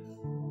done.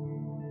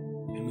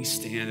 And we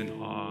stand in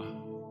awe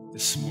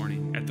this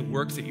morning at the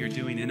work that you're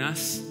doing in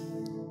us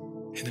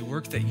and the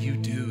work that you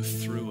do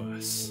through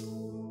us.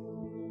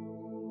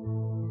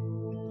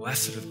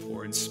 Blessed are the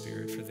poor in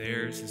spirit, for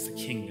theirs is the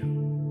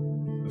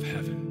kingdom of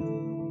heaven.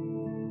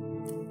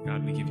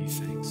 God, we give you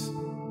thanks.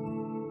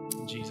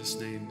 In Jesus'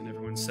 name, and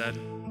everyone said,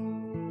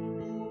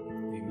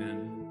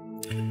 amen.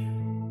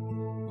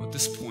 Well, at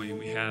this point,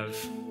 we have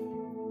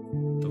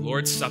the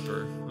Lord's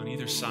Supper on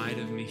either side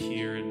of me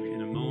here. And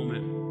in a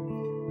moment,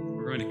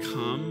 we're going to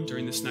come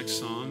during this next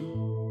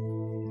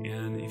song.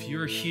 And if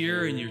you're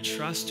here and your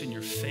trust and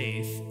your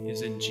faith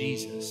is in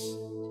Jesus,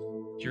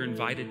 you're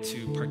invited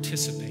to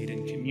participate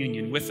in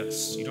communion with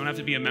us. You don't have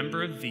to be a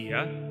member of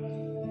VIA.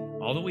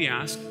 All that we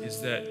ask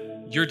is that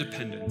your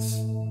dependence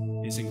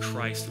is in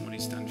Christ and what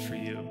he's done for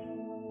you.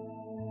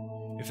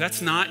 If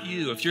that's not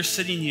you, if you're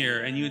sitting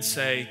here and you would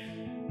say,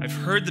 I've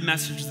heard the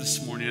message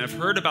this morning, I've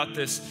heard about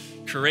this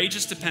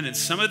courageous dependence.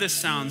 Some of this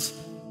sounds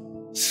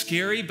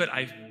scary, but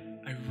I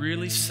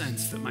really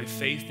sense that my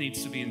faith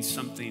needs to be in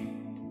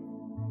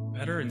something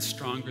better and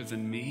stronger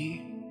than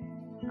me.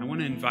 I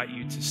want to invite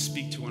you to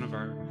speak to one of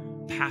our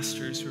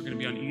pastors who are going to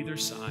be on either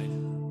side,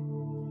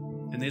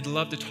 and they'd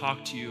love to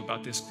talk to you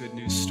about this good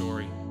news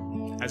story.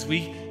 As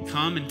we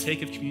come and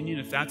take of communion,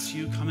 if that's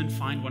you, come and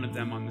find one of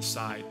them on the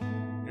side,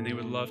 and they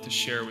would love to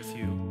share with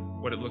you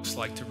what it looks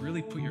like to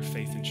really put your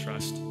faith and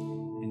trust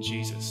in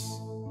Jesus.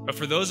 But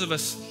for those of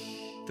us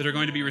that are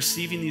going to be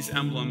receiving these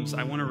emblems,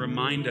 I want to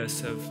remind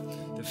us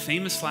of the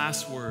famous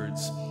last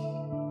words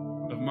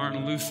of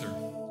Martin Luther.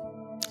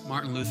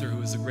 Martin Luther,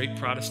 who was a great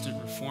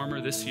Protestant reformer.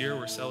 This year,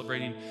 we're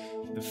celebrating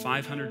the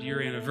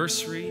 500-year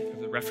anniversary of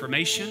the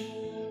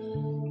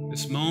Reformation,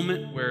 this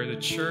moment where the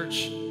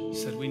church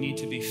said we need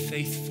to be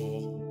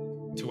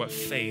faithful to what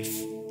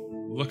faith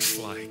looks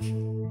like,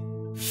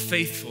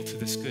 faithful to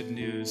this good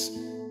news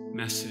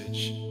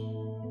message.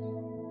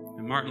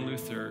 And Martin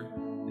Luther,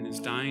 in his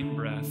dying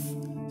breath,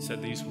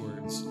 said these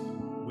words,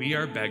 "We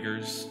are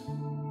beggars,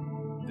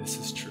 this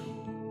is true.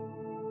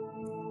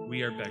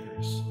 We are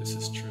beggars, this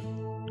is true."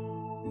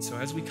 And so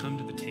as we come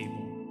to the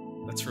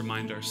table, let's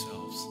remind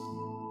ourselves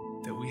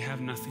that we have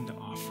nothing to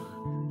offer,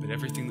 but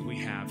everything that we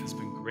have has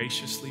been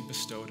graciously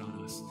bestowed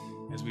on us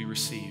as we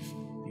receive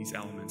these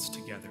elements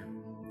together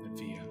at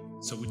VIA.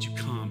 So would you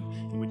come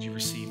and would you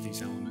receive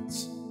these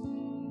elements?